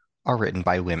are written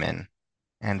by women,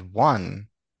 and one,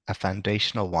 a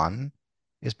foundational one,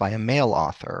 is by a male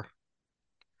author.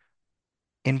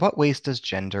 In what ways does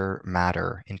gender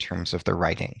matter in terms of the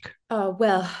writing?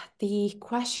 Well, the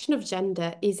question of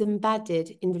gender is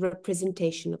embedded in the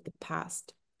representation of the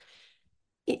past.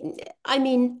 I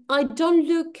mean, I don't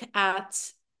look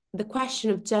at the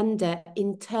question of gender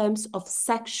in terms of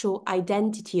sexual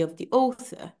identity of the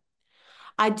author.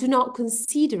 I do not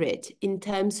consider it in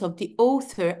terms of the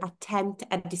author attempt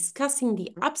at discussing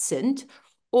the absent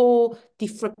or the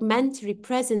fragmentary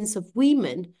presence of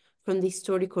women from the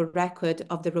historical record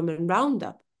of the Roman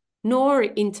Roundup, nor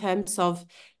in terms of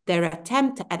their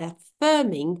attempt at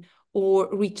affirming or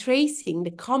retracing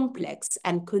the complex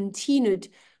and continued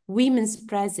women's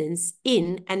presence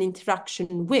in and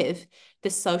interaction with the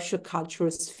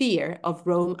social-cultural sphere of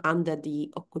Rome under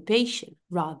the occupation.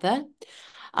 Rather,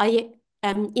 I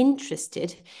am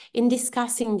interested in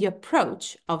discussing the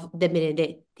approach of De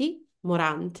Benedetti,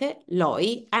 Morante,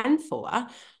 Loi, and Foa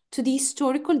to the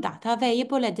historical data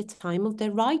available at the time of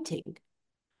their writing.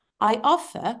 I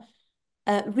offer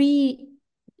a reading,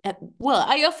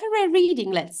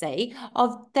 let's say,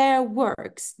 of their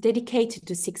works dedicated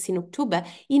to 16 October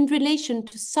in relation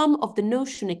to some of the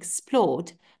notion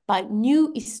explored by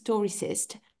new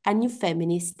historicist and new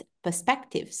feminist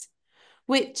perspectives,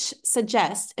 which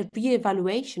suggests a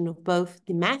re-evaluation of both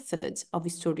the methods of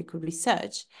historical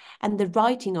research and the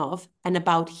writing of and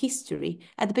about history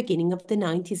at the beginning of the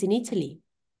 90s in Italy.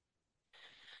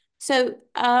 So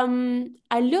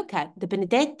I look at the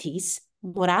Benedetti's,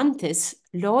 Morante's,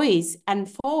 Lois, and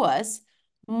Foa's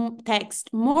text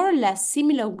more or less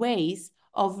similar ways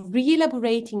of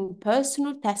re-elaborating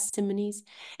personal testimonies,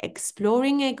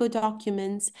 exploring ego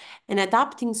documents, and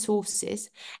adapting sources,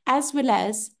 as well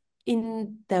as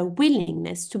in their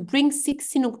willingness to bring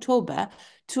 16 October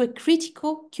to a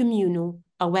critical communal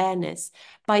awareness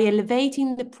by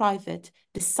elevating the private,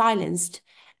 the silenced,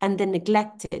 and the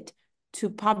neglected to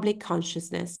public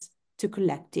consciousness, to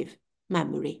collective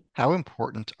memory. How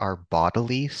important are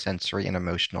bodily, sensory, and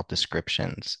emotional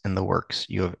descriptions in the works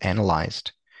you have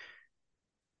analyzed?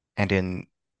 And in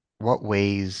what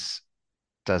ways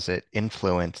does it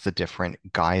influence the different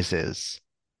guises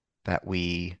that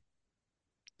we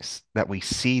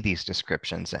see these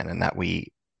descriptions in and that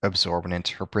we absorb and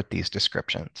interpret these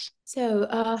descriptions? So,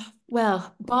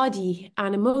 well, body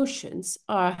and emotions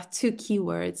are two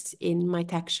keywords in my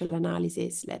textual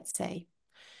analysis, let's say.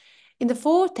 In the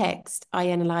 4 texts I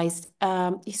analyzed,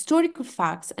 historical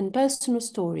facts and personal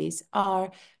stories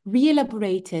are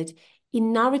re-elaborated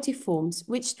in narrative forms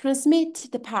which transmit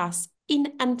the past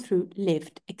in and through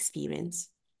lived experience.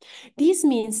 This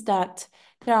means that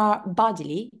there are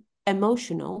bodily,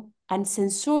 emotional, and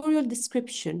sensorial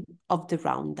description of the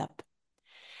roundup.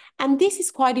 And this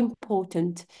is quite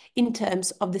important in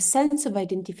terms of the sense of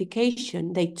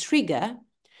identification they trigger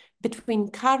between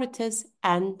characters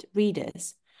and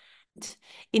readers,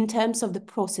 in terms of the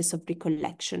process of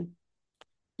recollection.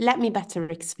 Let me better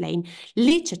explain.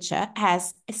 Literature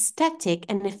has aesthetic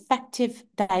and affective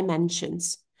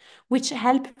dimensions, which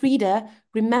help reader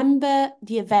remember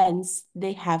the events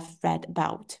they have read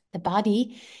about. The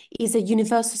body is a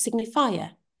universal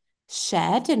signifier,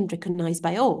 shared and recognized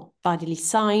by all. Bodily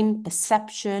sign,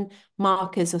 perception,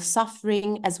 markers of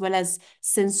suffering, as well as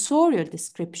sensorial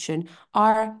description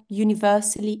are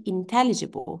universally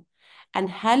intelligible and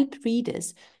help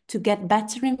readers to get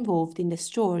better involved in the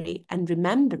story and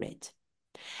remember it.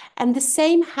 And the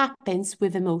same happens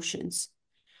with emotions.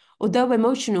 Although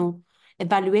emotional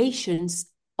evaluations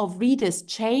of readers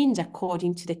change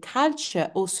according to the culture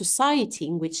or society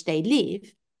in which they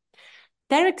live,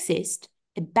 there exists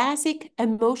a basic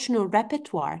emotional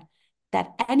repertoire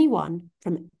that anyone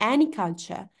from any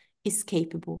culture is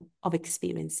capable of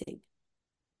experiencing.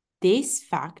 This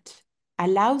fact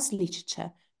allows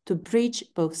literature to bridge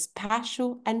both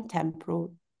spatial and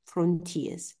temporal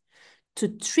frontiers, to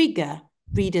trigger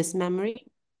readers' memory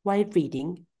while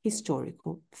reading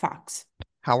historical facts.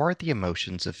 How are the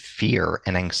emotions of fear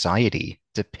and anxiety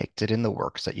depicted in the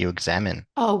works that you examine?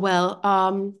 Oh, well,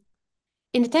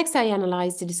 in the text I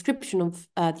analyzed, the description of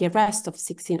the arrest of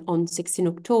 16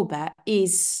 October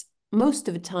is most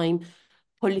of the time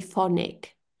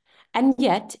polyphonic, and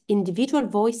yet individual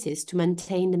voices to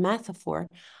maintain the metaphor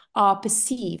are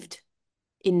perceived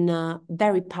in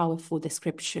very powerful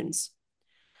descriptions.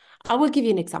 I will give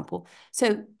you an example.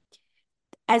 So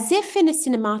As if in a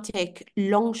cinematic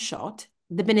long shot,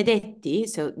 the Benedetti,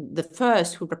 so the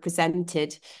first who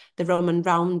represented the Roman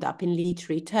roundup in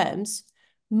literary terms,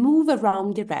 move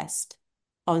around the rest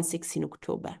on 16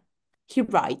 October. He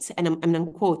writes, and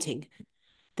I'm quoting,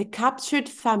 "The captured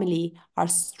family are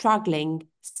struggling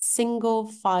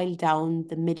single file down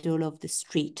the middle of the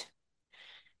street.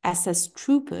 SS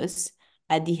troopers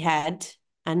at the head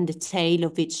and the tail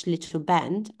of each little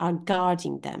band are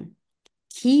guarding them,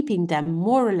 keeping them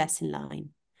more or less in line,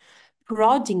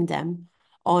 prodding them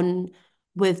on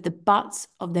with the butts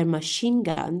of their machine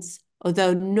guns,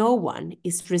 although no one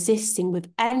is resisting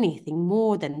with anything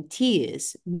more than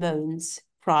tears, moans,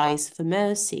 cries for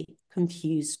mercy,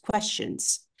 confused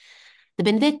questions." The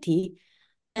Benedetti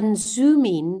then zoom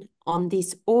in on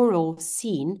this oral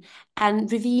scene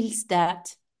and reveals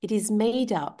that it is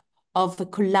made up of a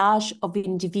collage of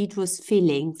individuals'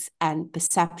 feelings and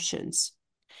perceptions.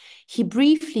 He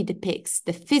briefly depicts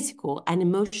the physical and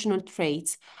emotional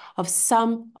traits of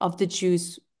some of the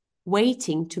Jews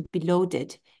waiting to be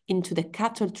loaded into the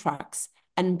cattle trucks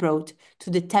and brought to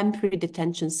the temporary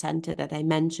detention center that I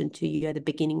mentioned to you at the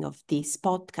beginning of this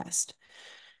podcast.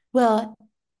 Well,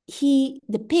 he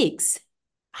depicts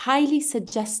highly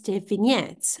suggestive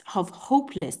vignettes of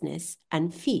hopelessness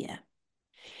and fear.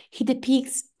 He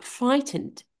depicts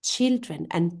frightened children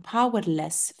and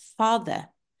powerless father,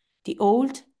 the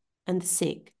old and the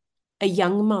sick, a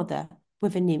young mother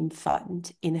with an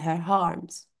infant in her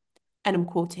arms. And I'm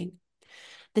quoting,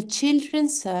 "The children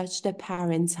search their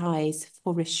parents' eyes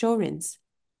for reassurance,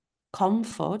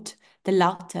 comfort the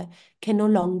latter can no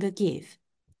longer give.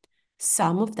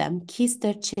 Some of them kiss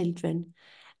their children,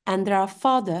 and there are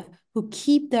fathers who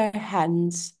keep their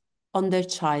hands on their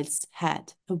child's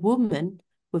head. A woman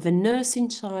with a nursing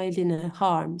child in her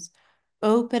arms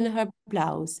open her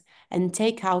blouse and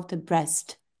take out a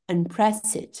breast and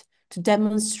press it to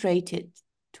demonstrate it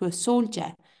to a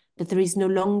soldier that there is no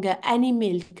longer any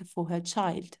milk for her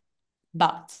child.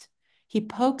 But he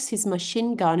pokes his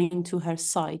machine gun into her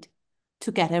side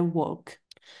to get her walk."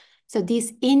 So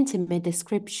these intimate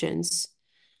descriptions,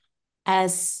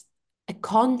 as a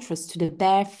contrast to the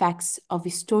bare facts of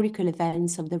historical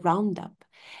events of the Roundup,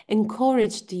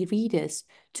 encourage the readers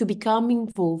to become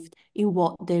involved in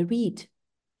what they read,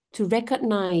 to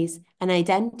recognize and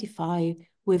identify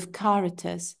with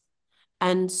characters,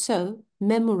 and so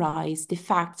memorize the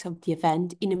facts of the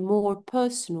event in a more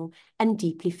personal and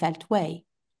deeply felt way.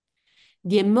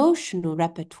 The emotional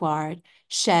repertoire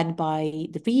shared by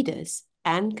the readers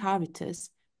and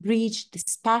characters bridge the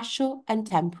spatial and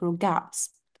temporal gaps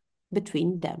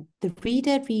between them. The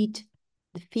reader read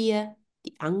the fear,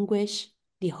 the anguish,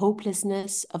 the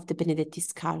hopelessness of the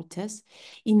Benedetti's characters,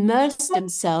 immerse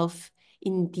themselves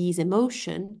in these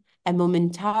emotions, and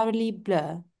momentarily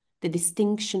blur the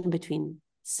distinction between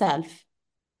self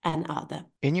and other.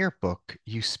 In your book,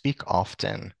 you speak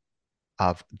often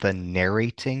of the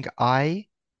narrating I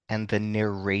and the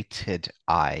narrated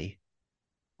I.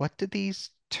 What do these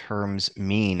terms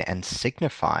mean and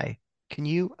signify? Can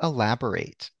you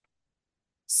elaborate?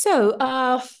 So,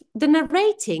 the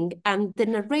narrating and the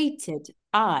narrated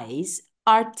I's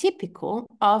are typical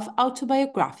of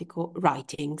autobiographical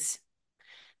writings.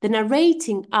 The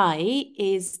narrating I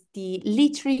is the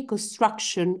literary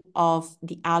construction of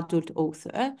the adult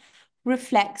author,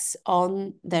 reflects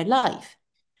on their life.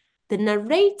 The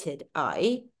narrated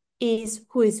I is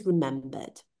who is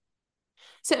remembered.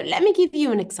 So let me give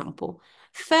you an example.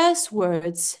 First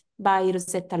Words by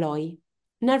Rosetta Loi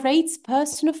narrates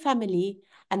personal family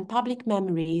and public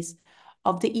memories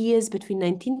of the years between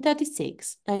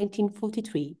 1936 and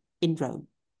 1943 in Rome.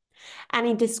 And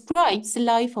it describes the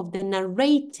life of the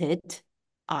narrated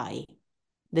I,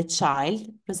 the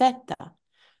child Rosetta,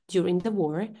 during the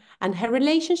war, and her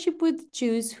relationship with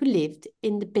Jews who lived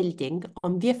in the building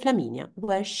on Via Flaminia,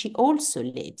 where she also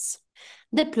lives.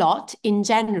 The plot, in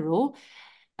general,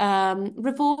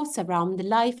 revolves around the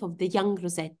life of the young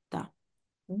Rosetta.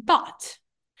 But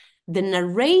the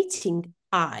narrating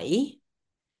I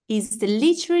is the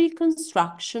literary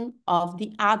construction of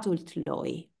the adult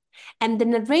Loi, and the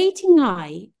narrating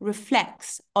I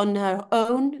reflects on her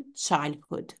own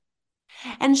childhood.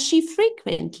 And she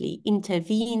frequently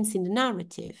intervenes in the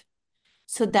narrative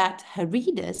so that her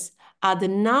readers add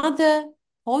another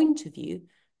point of view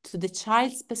to the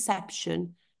child's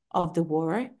perception of the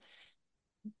war,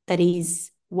 that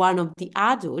is one of the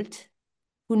adult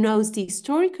who knows the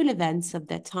historical events of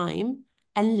their time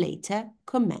and later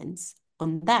comments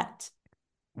on that.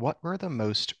 What were the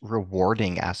most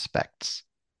rewarding aspects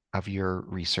of your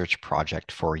research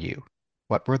project for you?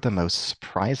 What were the most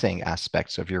surprising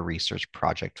aspects of your research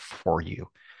project for you?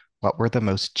 What were the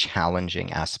most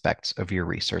challenging aspects of your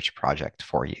research project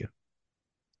for you?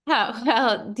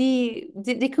 Well,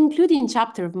 the concluding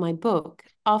chapter of my book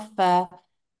offer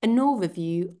an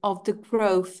overview of the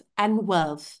growth and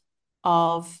wealth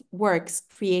of works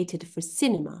created for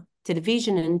cinema,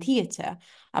 television, and theatre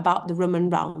about the Roman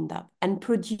Roundup and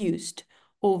produced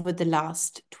over the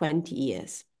last 20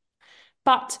 years.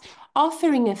 But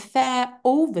offering a fair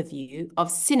overview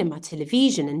of cinema,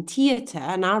 television, and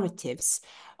theatre narratives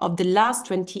of the last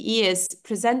 20 years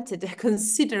presented a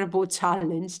considerable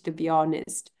challenge, to be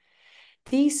honest.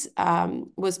 This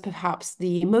was perhaps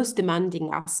the most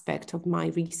demanding aspect of my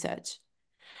research.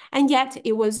 And yet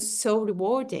it was so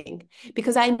rewarding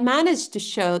because I managed to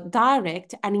show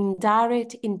direct and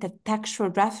indirect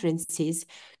intertextual references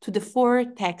to the four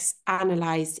texts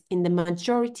analyzed in the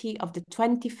majority of the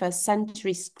 21st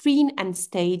century screen and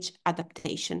stage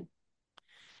adaptation.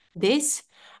 This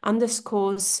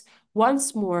underscores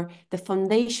once more the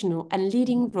foundational and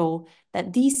leading role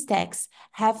that these texts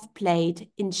have played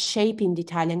in shaping the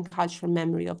Italian cultural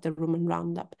memory of the Roman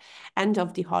Roundup and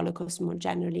of the Holocaust more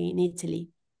generally in Italy.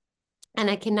 And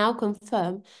I can now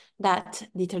confirm that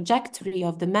the trajectory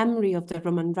of the memory of the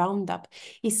Roman Roundup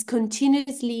is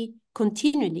continually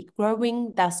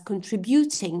growing, thus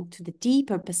contributing to the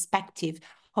deeper perspective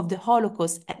of the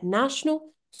Holocaust at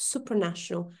national,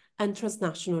 supranational, and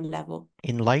transnational level.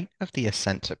 In light of the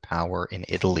ascent to power in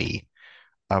Italy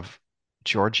of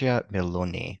Giorgia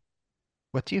Meloni,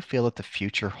 what do you feel that the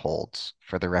future holds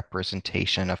for the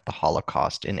representation of the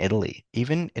Holocaust in Italy?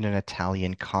 Even in an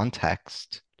Italian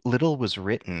context, little was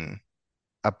written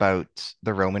about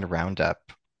the Roman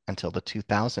Roundup until the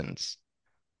 2000s.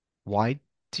 Why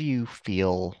do you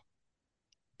feel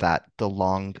that the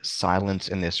long silence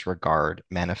in this regard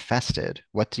manifested?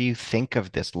 What do you think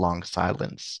of this long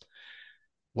silence?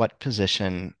 What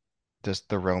position does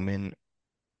the Roman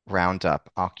Roundup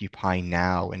occupy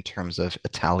now in terms of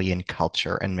Italian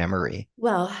culture and memory?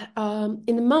 Well,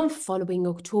 in the month following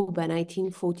October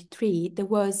 1943, there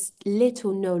was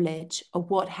little knowledge of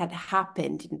what had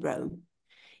happened in Rome.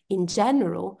 In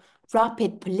general,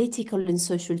 rapid political and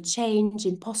social change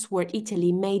in post-war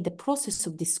Italy made the process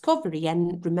of discovery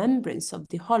and remembrance of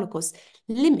the Holocaust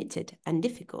limited and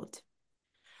difficult.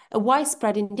 A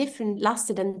widespread indifference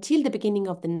lasted until the beginning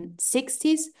of the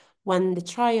 60s, when the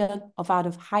trial of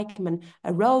Adolf Eichmann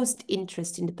aroused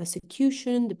interest in the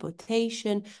persecution,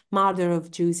 deportation, murder of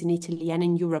Jews in Italy and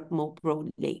in Europe more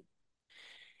broadly.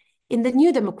 In the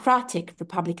new democratic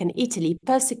Republican Italy,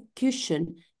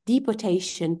 persecution,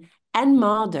 deportation, and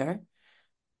murder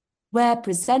were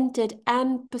presented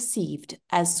and perceived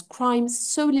as crimes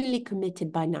solely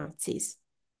committed by Nazis.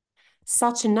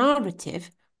 Such a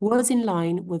narrative was in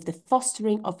line with the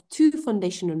fostering of two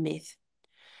foundational myths.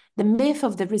 The myth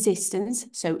of the resistance,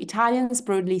 so Italians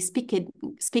broadly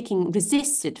speaking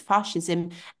resisted fascism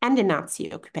and the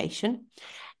Nazi occupation,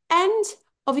 and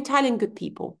of Italian good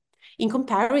people, in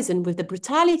comparison with the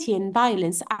brutality and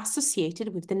violence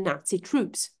associated with the Nazi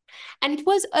troops. And it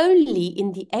was only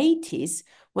in the 80s,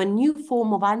 when new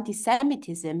form of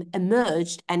anti-Semitism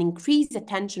emerged and increased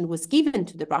attention was given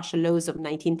to the Russia laws of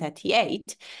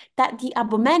 1938, that the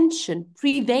abomination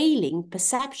prevailing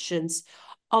perceptions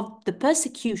of the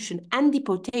persecution and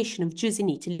deportation of Jews in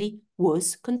Italy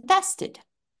was contested.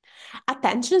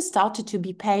 Attention started to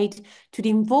be paid to the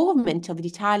involvement of the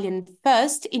Italian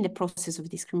first in the process of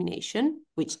discrimination,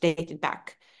 which dated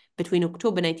back between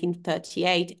October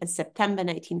 1938 and September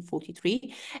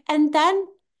 1943, and then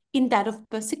in that of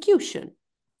persecution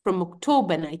from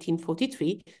October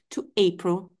 1943 to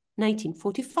April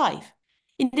 1945.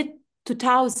 In the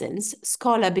 2000s,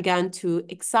 scholars began to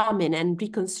examine and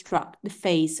reconstruct the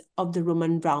face of the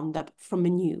Roman Roundup from a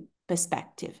new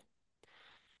perspective.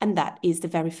 And that is the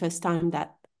very first time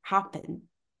that happened.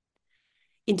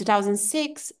 In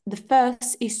 2006, the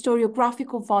first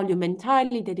historiographical volume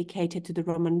entirely dedicated to the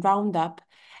Roman Roundup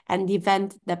and the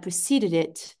event that preceded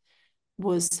it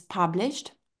was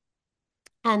published.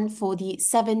 And for the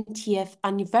 70th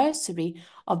anniversary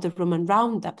of the Roman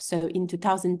Roundup, so in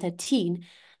 2013,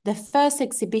 the first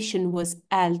exhibition was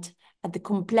held at the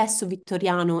Complesso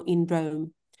Vittoriano in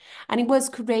Rome. And it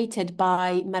was curated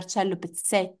by Marcello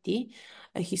Pezzetti,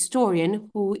 a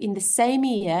historian who in the same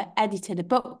year edited a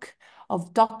book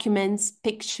of documents,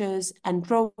 pictures, and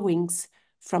drawings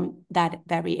from that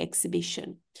very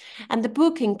exhibition. And the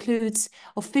book includes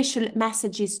official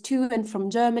messages to and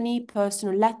from Germany,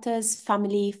 personal letters,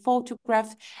 family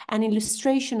photographs, and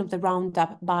illustration of the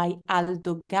roundup by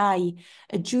Aldo Gai,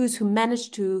 a Jew who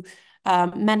managed to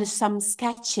manage some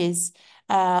sketches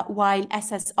while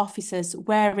SS officers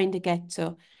were in the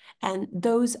ghetto. And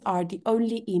those are the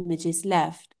only images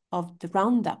left of the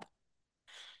Roundup?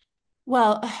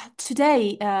 Well,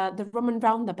 today, the Roman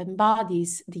Roundup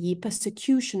embodies the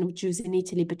persecution of Jews in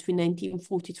Italy between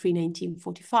 1943 and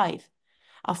 1945.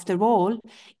 After all,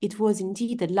 it was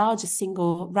indeed the largest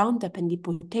single roundup and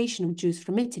deportation of Jews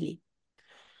from Italy.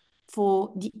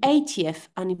 For the 80th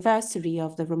anniversary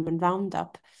of the Roman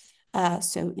Roundup,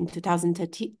 so in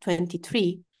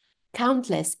 2023,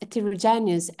 countless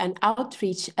heterogeneous and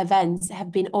outreach events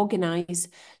have been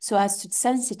organized so as to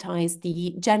sensitize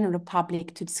the general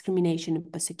public to discrimination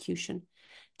and persecution.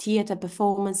 Theatre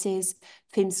performances,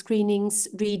 film screenings,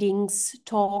 readings,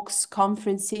 talks,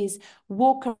 conferences,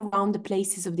 walk around the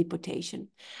places of deportation.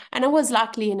 And I was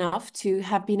lucky enough to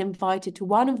have been invited to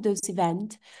one of those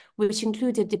events, which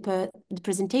included the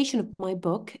presentation of my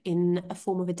book in a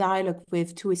form of a dialogue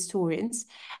with two historians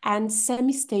and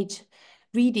semi-stage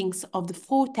readings of the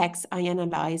four texts I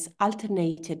analyze,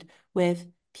 alternated with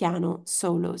piano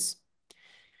solos.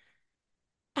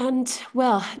 And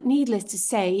well, needless to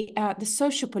say, the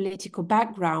socio-political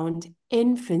background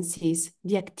influences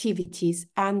the activities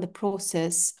and the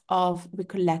process of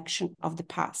recollection of the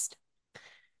past.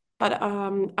 But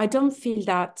I don't feel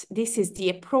that this is the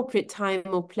appropriate time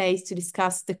or place to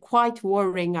discuss the quite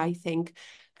worrying, I think,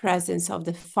 presence of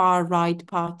the far-right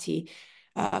party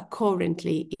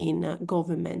currently in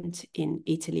government in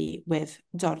Italy with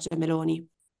Giorgia Meloni.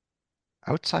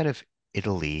 Outside of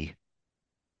Italy,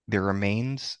 there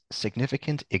remains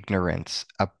significant ignorance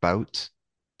about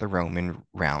the Roman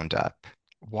Roundup.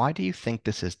 Why do you think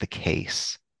this is the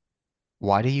case?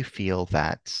 Why do you feel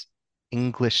that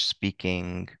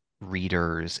English-speaking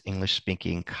readers,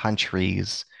 English-speaking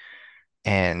countries,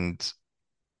 and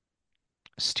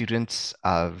students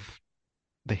of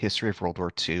the history of World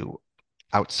War II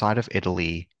outside of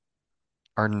Italy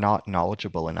are not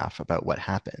knowledgeable enough about what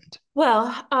happened?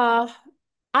 Well,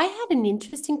 I had an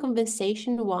interesting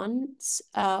conversation once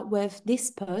with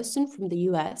this person from the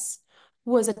US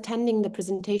who was attending the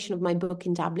presentation of my book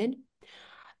in Dublin.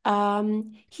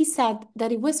 He said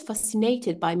that he was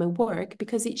fascinated by my work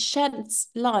because it sheds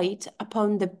light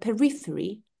upon the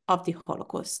periphery of the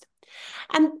Holocaust.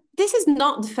 And this is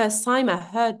not the first time I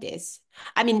heard this.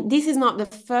 I mean, this is not the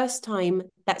first time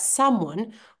that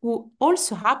someone who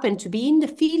also happened to be in the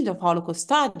field of Holocaust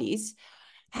studies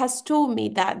has told me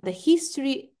that the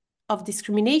history of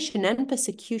discrimination and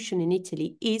persecution in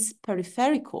Italy is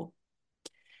peripheral.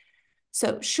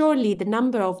 So surely the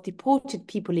number of deported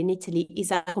people in Italy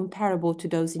is comparable to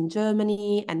those in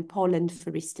Germany and Poland,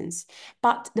 for instance.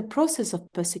 But the process of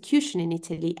persecution in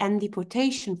Italy and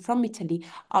deportation from Italy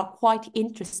are quite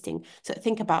interesting. So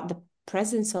think about the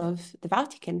presence of the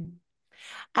Vatican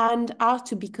and are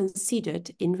to be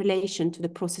considered in relation to the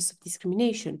process of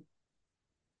discrimination.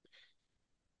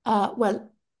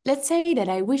 Well, let's say that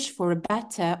I wish for a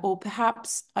better, or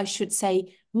perhaps I should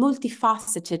say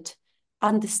multifaceted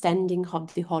understanding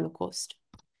of the Holocaust.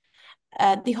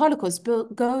 The Holocaust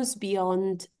goes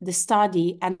beyond the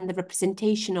study and the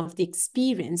representation of the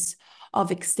experience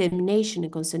of extermination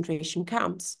and concentration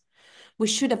camps. We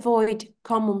should avoid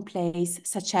commonplace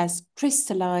such as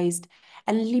crystallized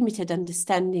and limited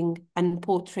understanding and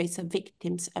portraits of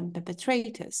victims and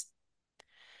perpetrators.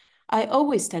 I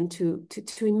always tend to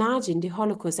imagine the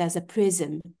Holocaust as a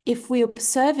prism. If we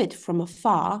observe it from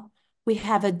afar, we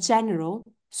have a general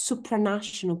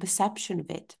supranational perception of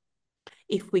it.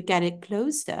 If we get it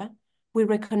closer, we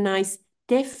recognize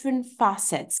different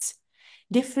facets,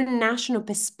 different national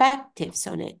perspectives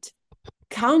on it.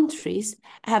 Countries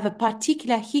have a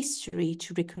particular history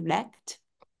to recollect,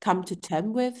 come to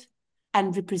terms with,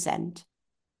 and represent.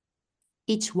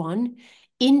 Each one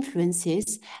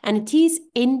influences, and it is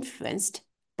influenced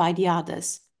by the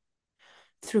others.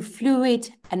 Through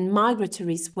fluid and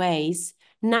migratory ways,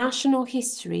 national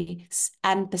histories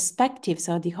and perspectives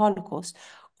of the Holocaust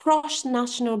cross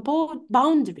national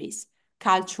boundaries,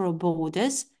 cultural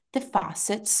borders, the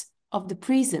facets of the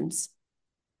prisms.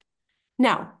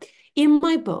 Now, in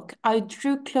my book, I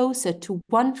drew closer to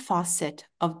one facet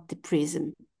of the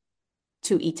prism,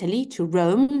 to Italy, to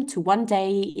Rome, to one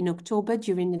day in October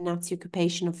during the Nazi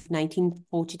occupation of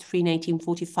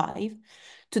 1943-1945,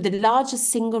 to the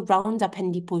largest single roundup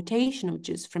and deportation of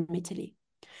Jews from Italy.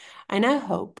 And I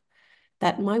hope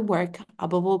that my work,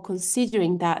 above all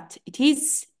considering that it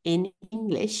is in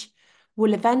English,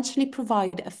 will eventually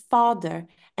provide a further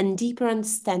and deeper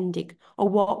understanding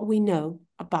of what we know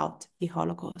about the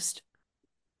Holocaust.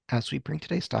 As we bring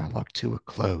today's dialogue to a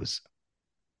close,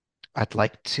 I'd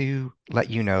like to let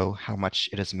you know how much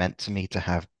it has meant to me to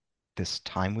have this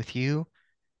time with you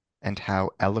and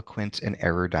how eloquent and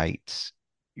erudite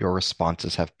your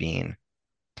responses have been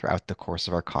throughout the course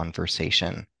of our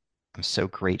conversation. I'm so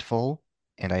grateful,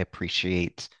 and I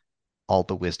appreciate all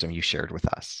the wisdom you shared with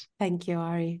us. Thank you,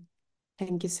 Ari.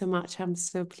 Thank you so much. I'm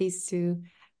so pleased to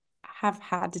have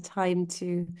had the time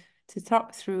to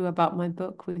talk through about my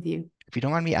book with you. If you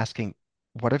don't mind me asking,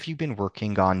 what have you been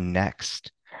working on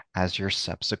next as your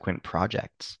subsequent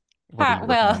projects? What are you working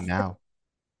Well, on now?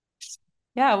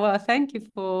 yeah, well, thank you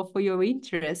for your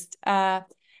interest.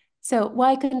 So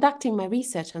while conducting my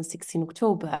research on 16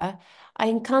 October, I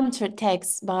encountered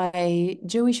texts by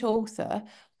Jewish author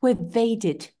who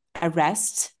evaded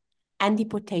arrest and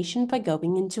deportation by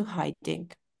going into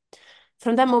hiding.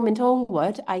 From that moment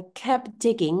onward, I kept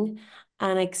digging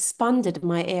and expanded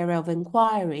my area of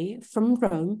inquiry from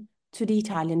Rome to the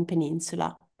Italian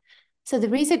peninsula. So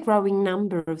there is a growing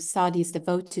number of studies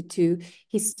devoted to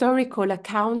historical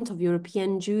account of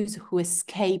European Jews who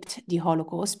escaped the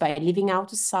Holocaust by living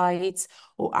out of sight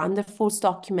or under false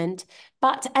document.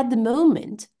 But at the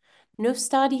moment, no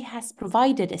study has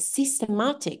provided a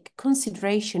systematic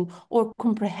consideration or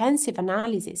comprehensive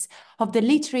analysis of the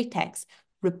literary text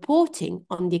reporting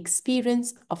on the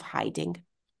experience of hiding.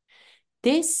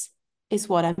 This is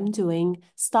what I'm doing,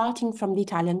 starting from the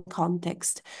Italian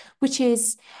context, which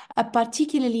is a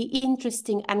particularly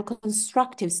interesting and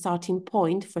constructive starting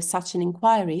point for such an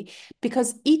inquiry,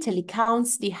 because Italy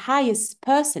counts the highest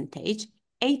percentage,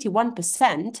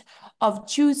 81%, of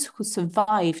Jews who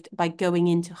survived by going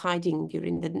into hiding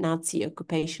during the Nazi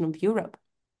occupation of Europe.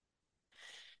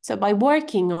 So by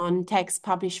working on texts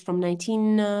published from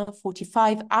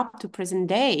 1945 up to present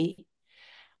day,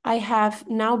 I have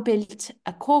now built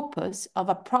a corpus of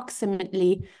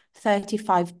approximately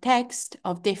 35 texts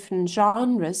of different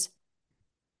genres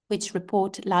which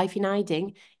report life in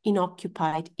hiding in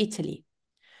occupied Italy.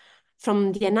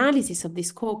 From the analysis of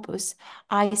this corpus,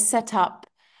 I set up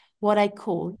what I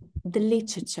call the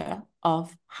literature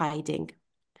of hiding,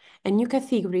 a new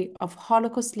category of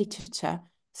Holocaust literature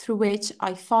through which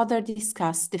I further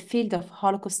discuss the field of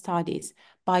Holocaust studies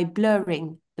by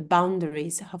blurring the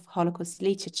boundaries of Holocaust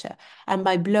literature and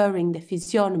by blurring the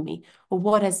physiognomy of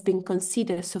what has been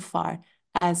considered so far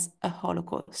as a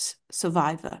Holocaust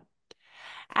survivor.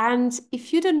 And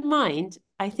if you don't mind,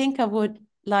 I think I would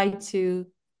like to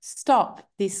stop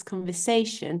this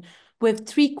conversation with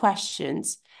three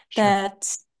questions Sure.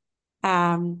 that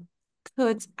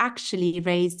could actually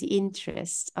raise the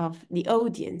interest of the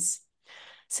audience.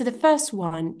 So the first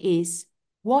one is,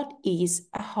 what is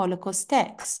a Holocaust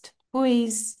text? Who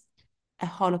is a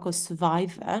Holocaust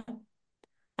survivor?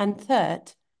 And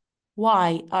third,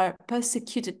 why are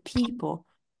persecuted people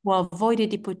who avoided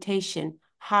deportation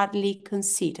hardly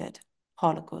considered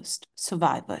Holocaust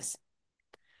survivors?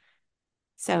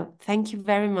 So thank you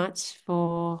very much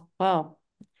for, well,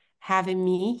 having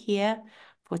me here,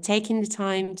 for taking the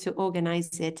time to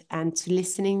organize it and to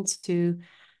listening to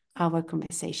our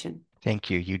conversation.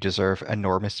 Thank you. You deserve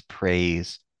enormous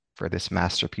praise for this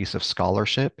masterpiece of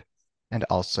scholarship and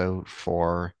also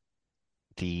for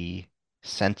the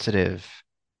sensitive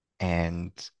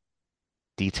and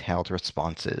detailed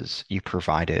responses you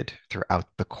provided throughout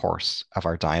the course of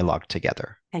our dialogue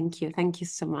together. Thank you. Thank you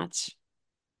so much.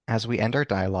 As we end our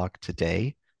dialogue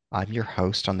today, I'm your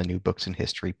host on the New Books in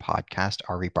History podcast,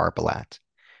 Ari Barbalat.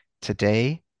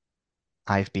 Today,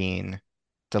 I've been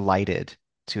delighted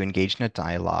to engage in a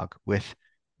dialogue with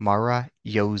Mara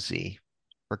Josi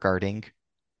regarding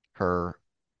her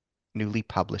newly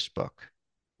published book,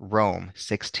 Rome,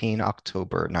 16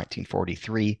 October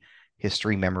 1943,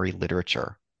 History, Memory,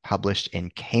 Literature, published in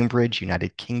Cambridge,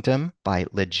 United Kingdom by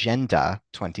Legenda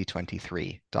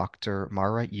 2023. Dr.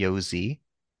 Mara Josi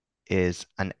is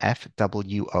an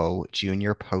FWO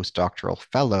Junior Postdoctoral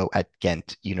Fellow at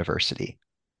Ghent University.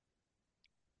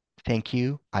 Thank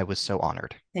you. I was so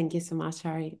honored. Thank you so much,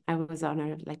 Ari. I was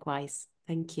honored likewise.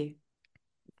 Thank you.